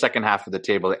in the second half of the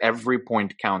table. Every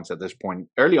point counts at this point,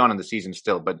 early on in the season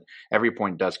still, but every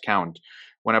point does count.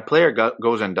 When a player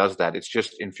goes and does that, it's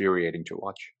just infuriating to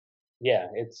watch. Yeah,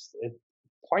 it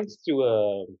points to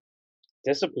a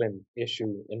discipline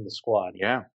issue in the squad.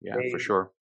 Yeah, for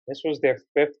sure. This was their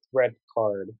 5th red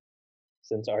card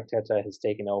since Arteta has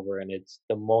taken over, and it's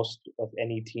the most of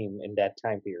any team in that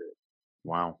time period.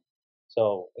 Wow.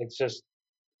 So it's just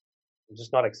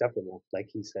not acceptable, like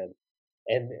he said.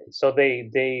 And so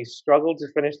they struggled to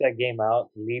finish that game out.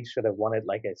 Leeds should have won it.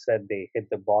 Like I said, they hit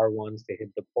the bar once, they hit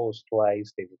the post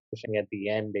twice, they were pushing at the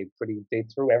end, they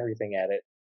threw everything at it.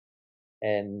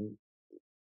 And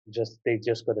they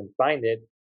just couldn't find it.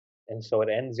 And so it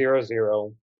ends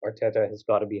 0-0. Arteta has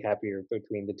got to be happier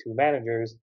between the two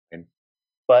managers.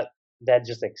 But that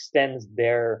just extends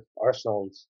their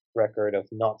Arsenal's record of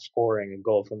not scoring a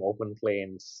goal from open play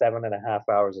in 7.5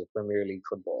 hours of Premier League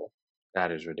football.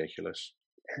 That is ridiculous.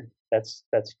 That's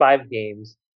 5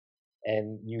 games,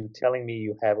 and you telling me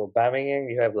you have Aubameyang,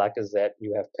 you have Lacazette,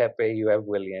 you have Pepe, you have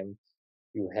Willian,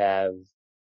 you have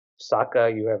Saka,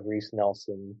 you have Reece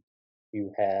Nelson,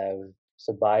 you have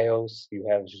Ceballos, you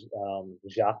have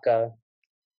Xhaka,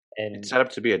 and it's set up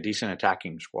to be a decent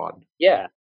attacking squad. Yeah,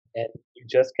 and you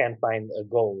just can't find a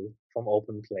goal from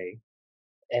open play.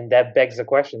 And that begs the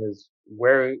question is,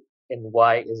 where and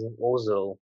why isn't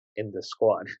Ozil in the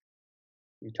squad?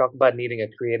 You talk about needing a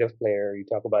creative player. You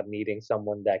talk about needing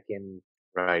someone that can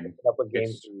pick up a game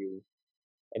for you.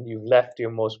 And you've left your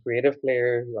most creative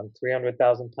player on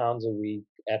 £300,000 a week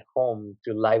at home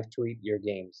to live tweet your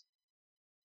games.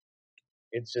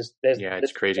 It's just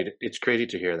it's crazy. It's crazy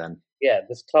to hear then. Yeah,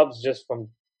 this club's just from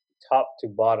top to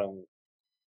bottom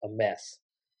a mess.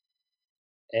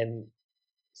 And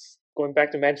going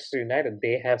back to Manchester United,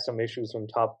 they have some issues from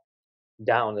top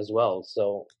down as well.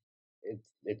 So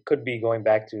it could be going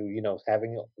back to,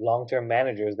 having long-term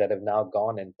managers that have now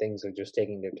gone and things are just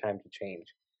taking their time to change.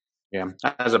 Yeah.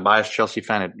 As a biased Chelsea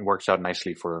fan, it works out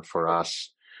nicely for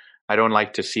us. I don't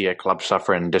like to see a club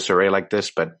suffer in disarray like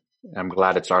this, but I'm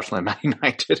glad it's Arsenal and Man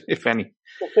United, if any.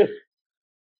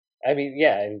 I mean,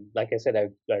 yeah, like I said,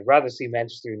 I'd rather see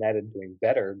Manchester United doing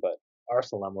better, but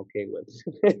Arsenal I'm okay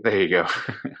with. There you go.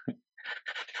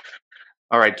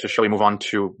 All right, so shall we move on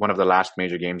to one of the last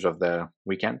major games of the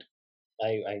weekend?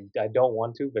 I don't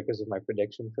want to because of my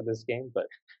prediction for this game, but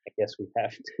I guess we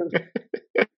have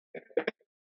to.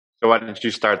 So why don't you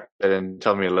start and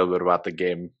tell me a little bit about the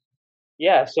game?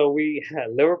 Yeah, so we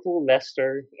Liverpool,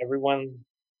 Leicester. Everyone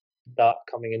thought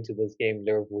coming into this game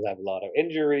Liverpool have a lot of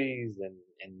injuries and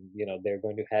they're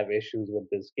going to have issues with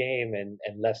this game and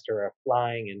Leicester are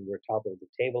flying and we're top of the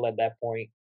table at that point.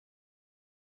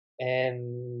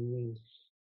 And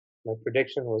my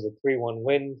prediction was a 3-1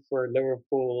 win for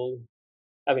Liverpool.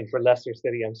 I mean for Leicester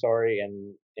City, I'm sorry,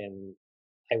 and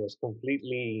I was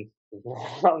completely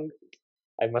wrong.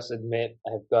 I must admit,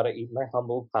 I've got to eat my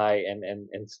humble pie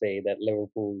and say that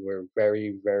Liverpool were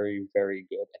very, very, very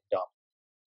good and dominant.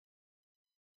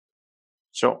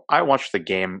 So I watched the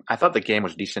game. I thought the game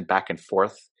was decent back and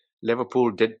forth. Liverpool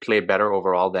did play better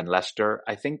overall than Leicester.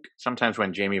 I think sometimes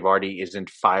when Jamie Vardy isn't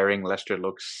firing, Leicester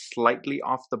looks slightly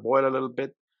off the boil a little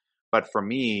bit. But for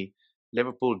me,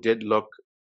 Liverpool did look,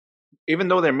 even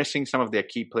though they're missing some of their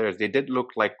key players, they did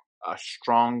look like a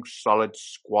strong, solid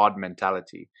squad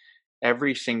mentality.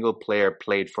 Every single player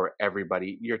played for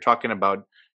everybody. You're talking about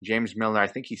James Milner. I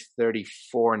think he's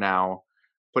 34 now,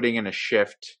 putting in a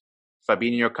shift.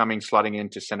 Fabinho coming, slotting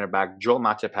into center back. Joel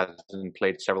Matip hasn't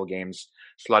played several games,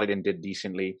 slotted in, did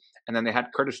decently. And then they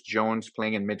had Curtis Jones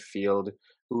playing in midfield,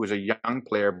 who was a young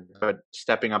player, but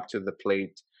stepping up to the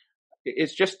plate.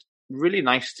 It's just really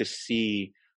nice to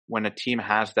see when a team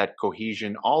has that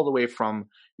cohesion all the way from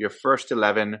your first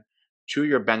 11 to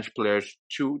your bench players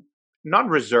to not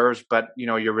reserves, but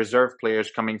your reserve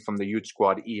players coming from the youth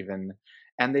squad even,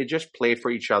 and they just play for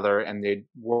each other and they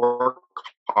work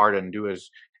hard and do as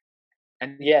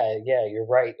and Yeah, yeah, you're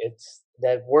right. It's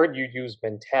that word you use,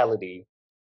 mentality,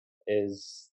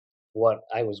 is what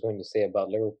I was going to say about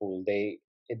Liverpool.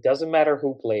 It doesn't matter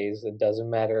who plays, it doesn't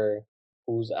matter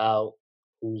who's out,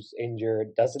 who's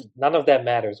injured, doesn't none of that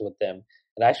matters with them.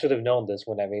 And I should have known this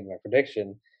when I made my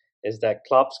prediction, is that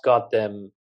Klopp's got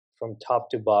them from top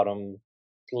to bottom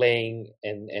playing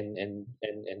and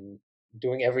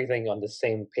doing everything on the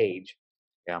same page.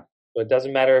 yeah, So it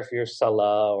doesn't matter if you're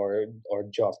Salah or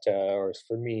Jota or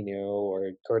Firmino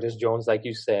or Curtis Jones, like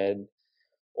you said,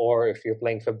 or if you're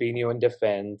playing Fabinho in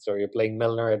defense or you're playing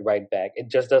Milner at right back. It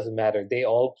just doesn't matter. They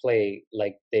all play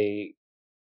like they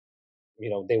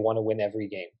want to win every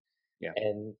game, yeah,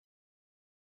 and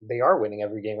they are winning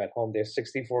every game at home. There's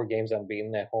 64 games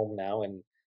unbeaten at home now, and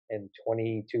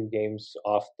 22 games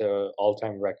off the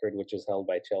all-time record, which is held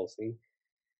by Chelsea.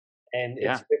 And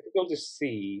yeah, it's difficult to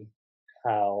see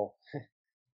how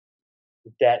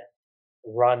that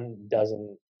run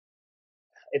doesn't.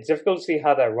 It's difficult to see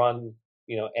how that run,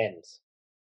 ends.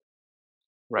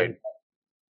 right. And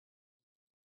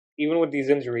even with these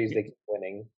injuries, they keep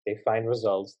winning. They find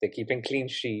results. They're keeping clean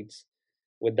sheets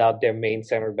without their main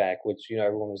center back, which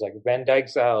everyone was like, Van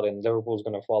Dijk's out and Liverpool's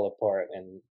going to fall apart,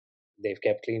 and they've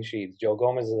kept clean sheets. Joe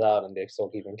Gomez is out and they're still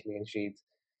keeping clean sheets.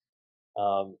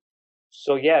 Um,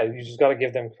 so yeah, you just got to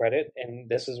give them credit, and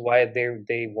this is why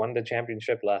they won the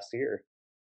championship last year,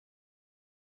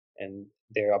 and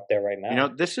they're up there right now.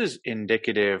 This is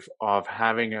indicative of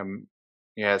having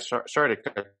yeah, sorry to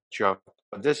cut you off,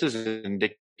 but this is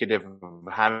indicative of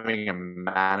having a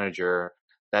manager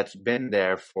that's been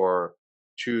there for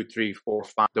 2, 3, 4,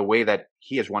 5, the way that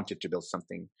he has wanted to build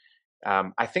something.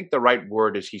 I think the right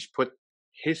word is he's put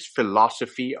his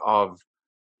philosophy of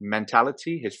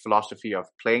mentality, his philosophy of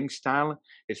playing style,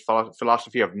 his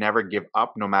philosophy of never give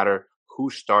up no matter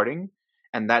who's starting.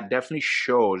 And that definitely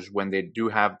shows when they do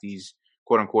have these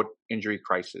quote unquote injury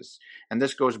crisis. And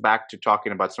this goes back to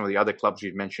talking about some of the other clubs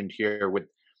you've mentioned here with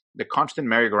the constant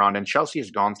merry-go-round. And Chelsea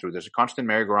has gone through this. A constant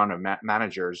merry-go-round of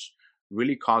managers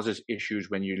really causes issues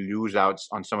when you lose out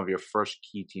on some of your first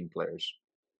key team players.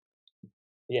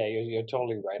 Yeah, you're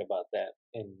totally right about that,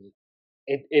 and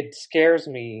it scares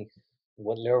me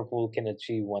what Liverpool can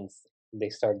achieve once they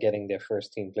start getting their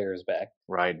first team players back.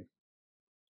 Right.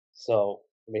 So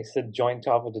they sit joint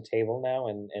top of the table now,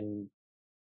 and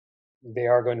they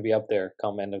are going to be up there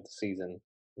come end of the season.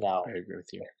 Now, I agree with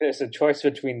you. if there's a choice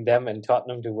between them and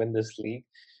Tottenham to win this league,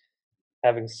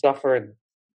 having suffered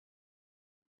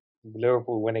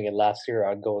Liverpool winning it last year,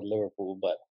 I'd go with Liverpool.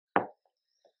 But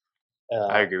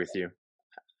I agree with you.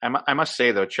 I must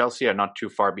say though, Chelsea are not too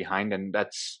far behind, and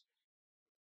that's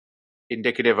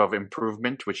indicative of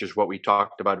improvement, which is what we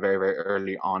talked about very, very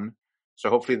early on. So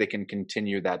hopefully they can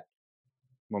continue that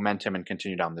momentum and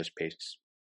continue down this pace.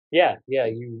 yeah,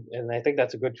 and I think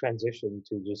that's a good transition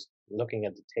to just looking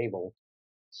at the table.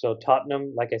 So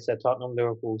Tottenham, like I said, Tottenham,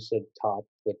 Liverpool sit top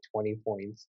with 20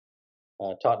 points.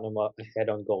 Tottenham up ahead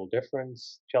on goal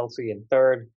difference. Chelsea in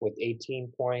third with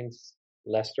 18 points.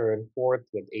 Leicester in fourth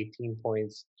with 18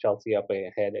 points. Chelsea up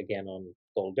ahead again on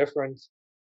goal difference.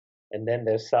 And then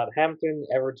there's Southampton,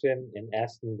 Everton, and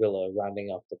Aston Villa rounding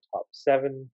off the top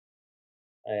seven.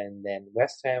 And then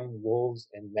West Ham, Wolves,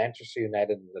 and Manchester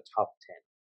United in the top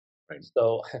 10. Right.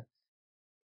 So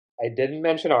I didn't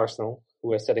mention Arsenal,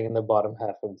 who are sitting in the bottom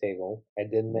half of the table. I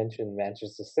didn't mention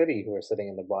Manchester City, who are sitting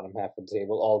in the bottom half of the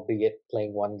table, albeit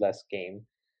playing one less game.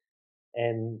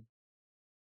 And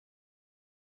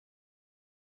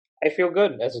I feel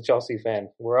good as a Chelsea fan.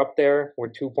 We're up there. We're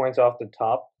 2 points off the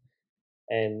top.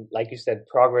 And like you said,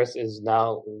 progress is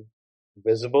now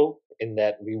visible in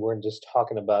that we weren't just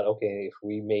talking about, okay, if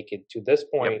we make it to this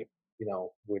point, Yep.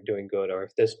 we're doing good. Or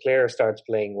if this player starts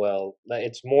playing well,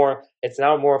 it's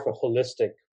now more of a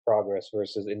holistic progress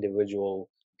versus individual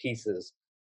pieces.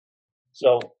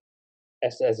 So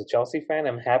as a Chelsea fan,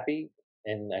 I'm happy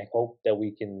and I hope that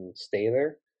we can stay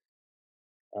there.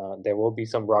 There will be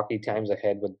some rocky times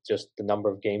ahead with just the number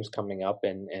of games coming up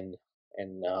and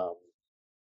how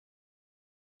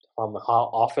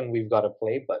often we've got to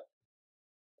play, but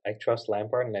I trust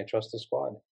Lampard and I trust the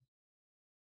squad.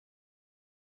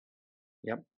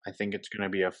 Yep. I think it's going to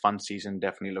be a fun season,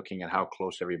 definitely looking at how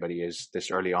close everybody is this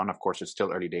early on. Of course, it's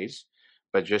still early days,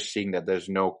 but just seeing that there's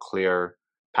no clear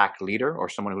pack leader or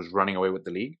someone who's running away with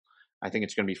the league, I think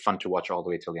it's going to be fun to watch all the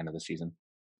way till the end of the season.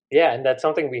 Yeah, and that's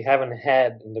something we haven't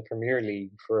had in the Premier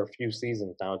League for a few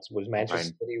seasons now. It was Manchester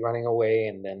Right. City running away,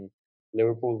 and then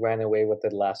Liverpool ran away with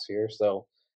it last year. So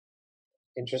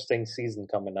interesting season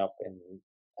coming up, and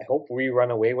I hope we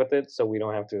run away with it so we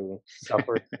don't have to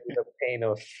suffer the pain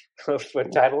of a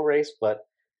title race. But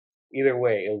either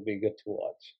way, it'll be good to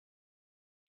watch.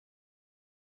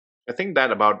 I think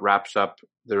that about wraps up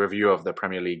the review of the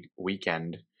Premier League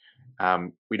weekend.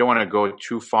 We don't want to go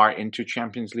too far into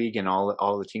Champions League and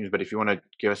all the teams, but if you want to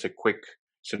give us a quick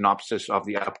synopsis of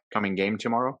the upcoming game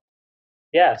tomorrow.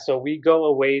 Yeah, so we go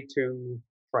away to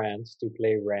France to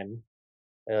play Rennes.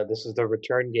 This is the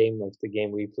return game of the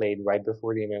game we played right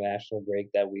before the international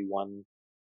break that we won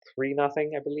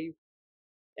 3-0, I believe.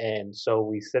 And so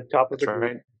we sit top of the That's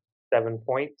group, right. 7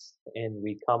 points, and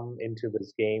we come into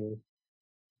this game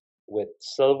with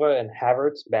Silva and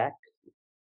Havertz back.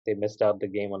 They missed out the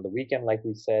game on the weekend, like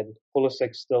we said.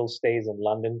 Pulisic still stays in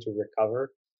London to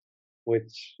recover,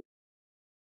 which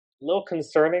a little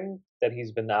concerning that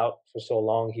he's been out for so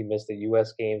long. He missed the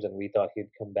U.S. games, and we thought he'd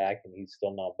come back, and he's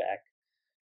still not back.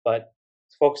 But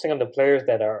focusing on the players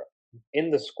that are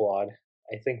in the squad,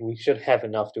 I think we should have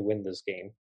enough to win this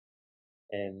game.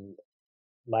 And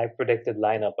my predicted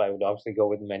lineup, I would obviously go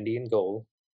with Mendy in goal.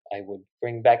 I would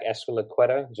bring back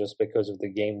Azpilicueta just because of the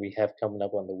game we have coming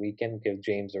up on the weekend. Give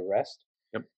James a rest.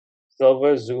 Yep.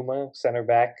 Silva, Zuma, center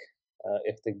back.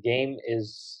 If the game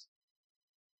is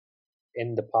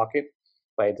in the pocket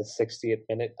by the 60th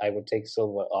minute, I would take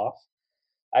Silva off.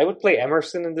 I would play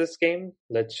Emerson in this game.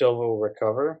 Let Silva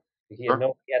recover. He had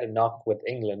a knock with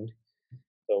England,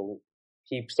 so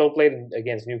he still played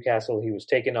against Newcastle. He was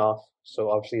taken off, so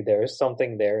obviously there is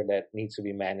something there that needs to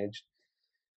be managed.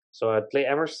 So I'd play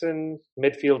Emerson,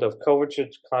 midfield of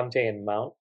Kovacic, Conte, and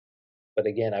Mount. But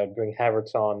again, I would bring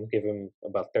Havertz on, give him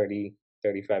about 30,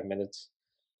 35 minutes.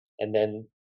 And then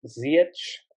Ziyech,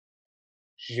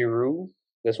 Giroud,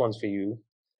 this one's for you,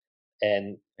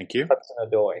 and Thank you.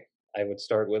 Hudson-Odoi, I would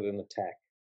start with an attack.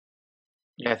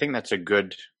 Yeah, I think that's a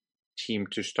good team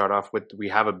to start off with. We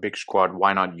have a big squad.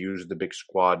 Why not use the big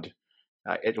squad?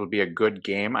 It'll be a good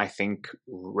game. I think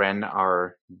Rennes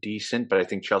are decent, but I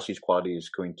think Chelsea's quality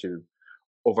is going to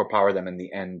overpower them in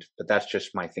the end. But that's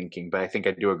just my thinking. But I think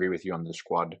I do agree with you on the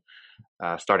squad,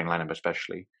 starting lineup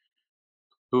especially.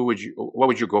 What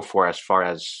would you go for as far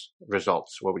as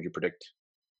results? What would you predict?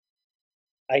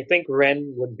 I think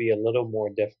Rennes would be a little more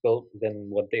difficult than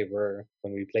what they were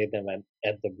when we played them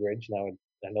at the Bridge. Now,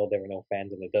 I know there were no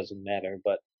fans and it doesn't matter,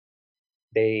 but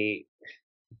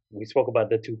we spoke about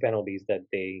the two penalties that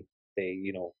they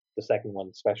the second one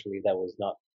especially, that was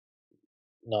not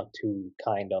too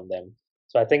kind on them.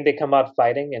 So I think they come out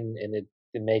fighting and it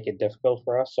make it difficult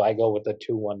for us. So I go with a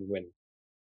 2-1 win.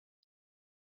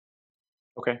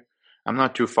 Okay. I'm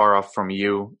not too far off from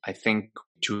you. I think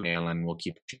 2-0 and we'll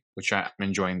keep, which I'm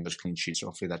enjoying those clean sheets. So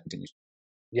hopefully that continues.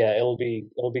 Yeah, it'll be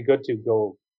good to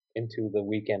go into the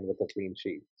weekend with a clean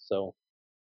sheet. So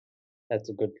that's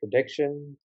a good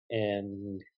prediction,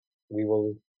 and we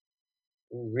will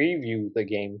review the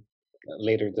game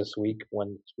later this week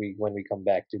when we come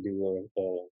back to do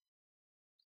a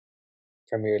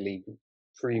Premier League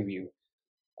preview.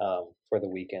 for the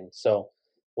weekend. So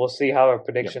we'll see how our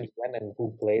predictions went and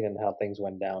who played and how things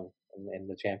went down in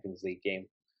the Champions League game.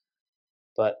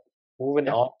 But moving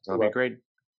on to that'll be great.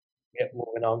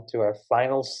 moving on to our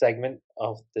final segment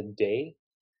of the day.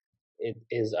 It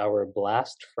is our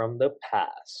blast from the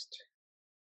past.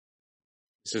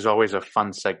 This is always a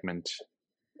fun segment.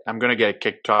 I'm going to get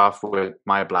kicked off with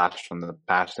my blast from the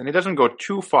past. And it doesn't go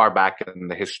too far back in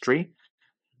the history,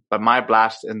 but my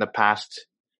blast from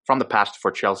the past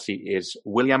for Chelsea is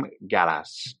William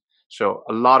Gallas. So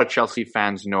a lot of Chelsea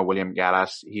fans know William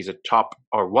Gallas. He's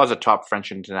was a top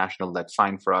French international that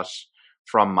signed for us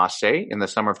from Marseille in the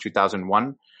summer of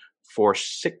 2001 for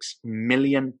 £6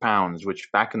 million, which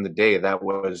back in the day, that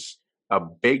was a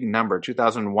big number.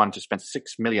 2001 to spend £6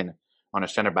 million on a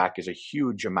center back is a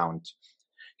huge amount.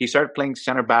 He started playing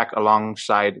center back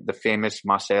alongside the famous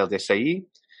Marcel Desailly,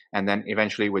 and then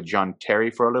eventually with John Terry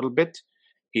for a little bit.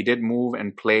 He did move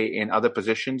and play in other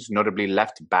positions, notably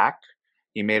left back.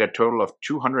 He made a total of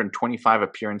 225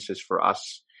 appearances for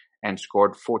us and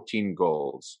scored 14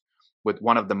 goals, with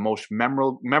one of the most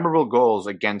memorable goals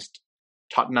against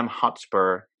Tottenham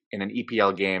Hotspur in an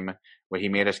EPL game where he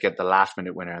made us get the last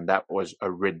minute winner. And that was a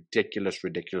ridiculous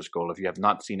goal. If you have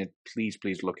not seen it, please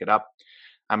look it up.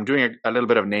 I'm doing a little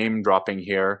bit of name dropping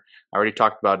here. I already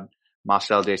talked about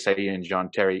Marcel Desailly and John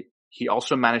Terry. He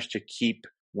also managed to keep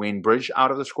Wayne Bridge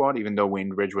out of the squad, even though Wayne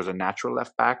Bridge was a natural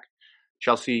left back.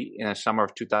 Chelsea, in the summer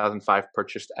of 2005,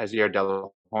 purchased Asier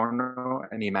Del Horno,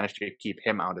 and he managed to keep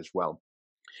him out as well.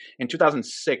 In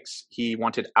 2006, he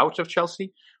wanted out of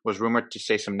Chelsea, was rumored to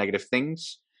say some negative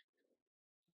things.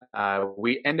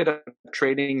 We ended up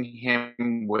trading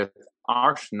him with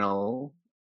Arsenal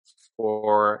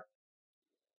for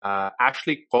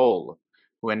Ashley Cole,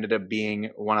 who ended up being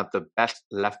one of the best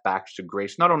left backs to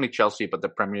grace not only Chelsea, but the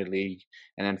Premier League.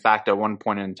 And in fact, at one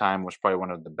point in time, was probably one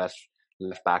of the best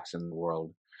left backs in the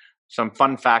world. Some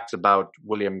fun facts about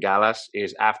William Gallas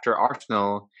is after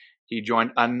Arsenal, he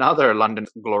joined another London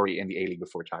glory in the A-League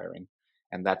before retiring.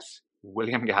 And that's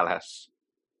William Gallas.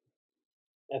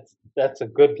 That's a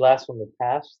good blast from the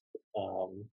past.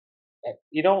 I'm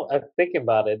thinking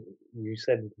about it. You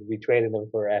said we traded him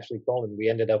for Ashley Cole, and we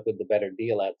ended up with the better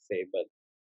deal, I'd say. But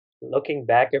looking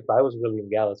back, if I was William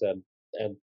Gallas,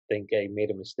 I'd think I made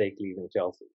a mistake leaving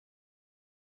Chelsea.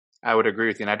 I would agree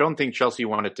with you. And I don't think Chelsea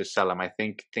wanted to sell him. I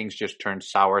think things just turned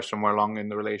sour somewhere along in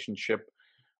the relationship.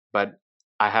 But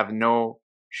I have no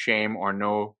shame or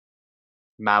no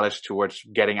malice towards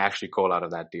getting Ashley Cole out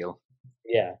of that deal.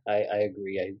 Yeah, I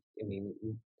agree. I mean,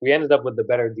 we ended up with the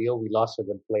better deal. We lost a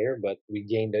good player, but we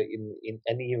gained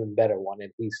an even better one,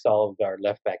 and we solved our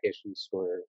left back issues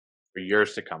for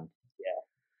years to come. Yeah.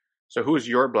 So, who's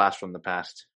your blast from the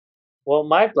past? Well,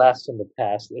 my blast from the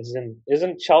past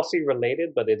isn't Chelsea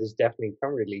related, but it is definitely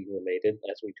Premier League related,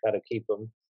 as we try to keep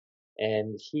him.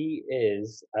 And he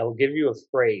is. I'll give you a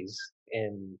phrase,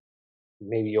 and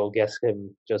maybe you'll guess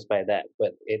him just by that.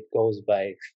 But it goes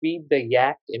by "Feed the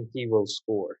yak, and he will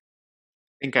score."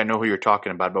 I think I know who you're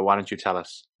talking about, but why don't you tell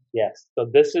us? Yes. So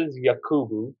this is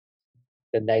Yakubu,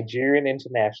 the Nigerian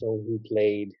international who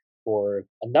played for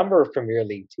a number of Premier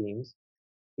League teams.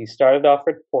 He started off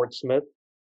at Portsmouth.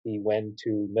 He went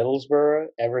to Middlesbrough,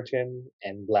 Everton,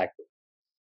 and Blackburn.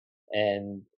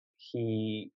 And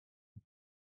he,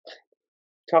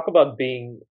 talk about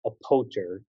being a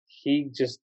poacher. He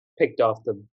just picked off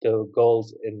the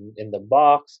goals in the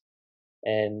box,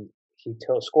 and he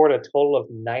scored a total of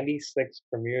 96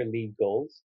 Premier League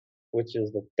goals, which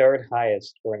is the third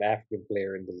highest for an African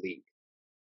player in the league.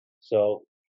 So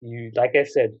like I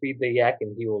said, feed the yak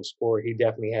and he will score. He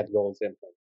definitely had goals in him.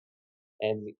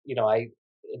 And,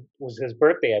 it was his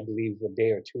birthday, I believe, a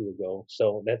day or two ago.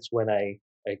 So that's when I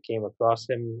came across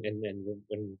him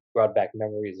and brought back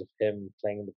memories of him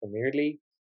playing in the Premier League.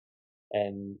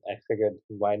 And I figured,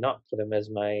 why not put him as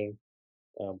my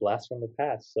blast from the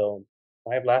past? So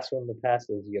my blast from the past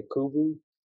is Yakubu.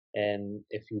 And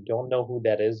if you don't know who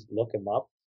that is, look him up.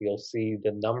 You'll see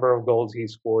the number of goals he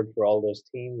scored for all those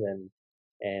teams.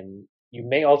 And you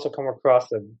may also come across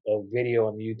a video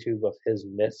on YouTube of his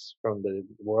miss from the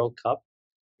World Cup.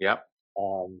 Yep.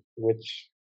 Which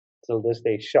till this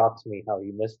day shocks me how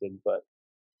he missed it, but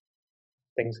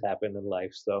things happen in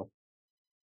life. So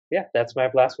yeah, that's my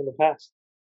blast from the past.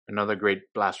 Another great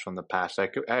blast from the past. I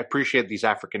appreciate these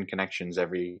African connections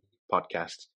every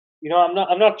podcast.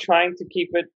 I'm not trying to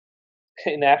keep it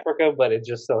in Africa, but it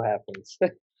just so happens.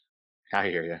 I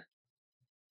hear you.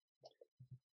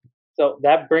 So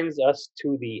that brings us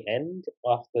to the end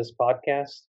of this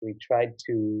podcast. We tried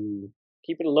to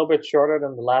keep it a little bit shorter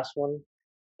than the last one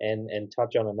and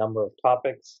touch on a number of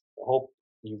topics. I hope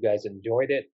you guys enjoyed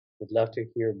it. Would love to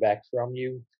hear back from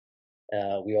you.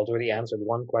 We already answered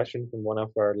one question from one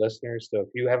of our listeners. So if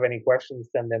you have any questions,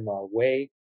 send them our way.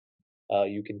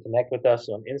 You can connect with us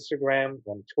on Instagram,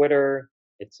 on Twitter.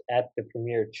 It's at the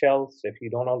Premier Chelsea. If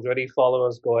you don't already follow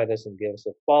us, go ahead and give us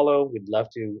a follow. We'd love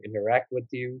to interact with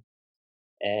you.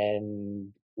 And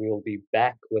we'll be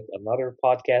back with another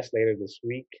podcast later this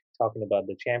week, talking about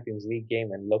the Champions League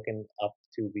game and looking up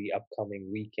to the upcoming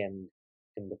weekend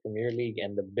in the Premier League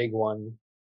and the big one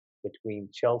between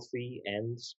Chelsea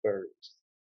and Spurs.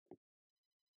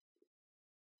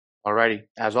 Alrighty.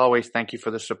 As always, thank you for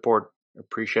the support.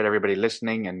 Appreciate everybody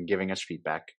listening and giving us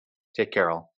feedback. Take care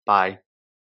all. Bye.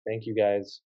 Thank you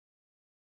guys.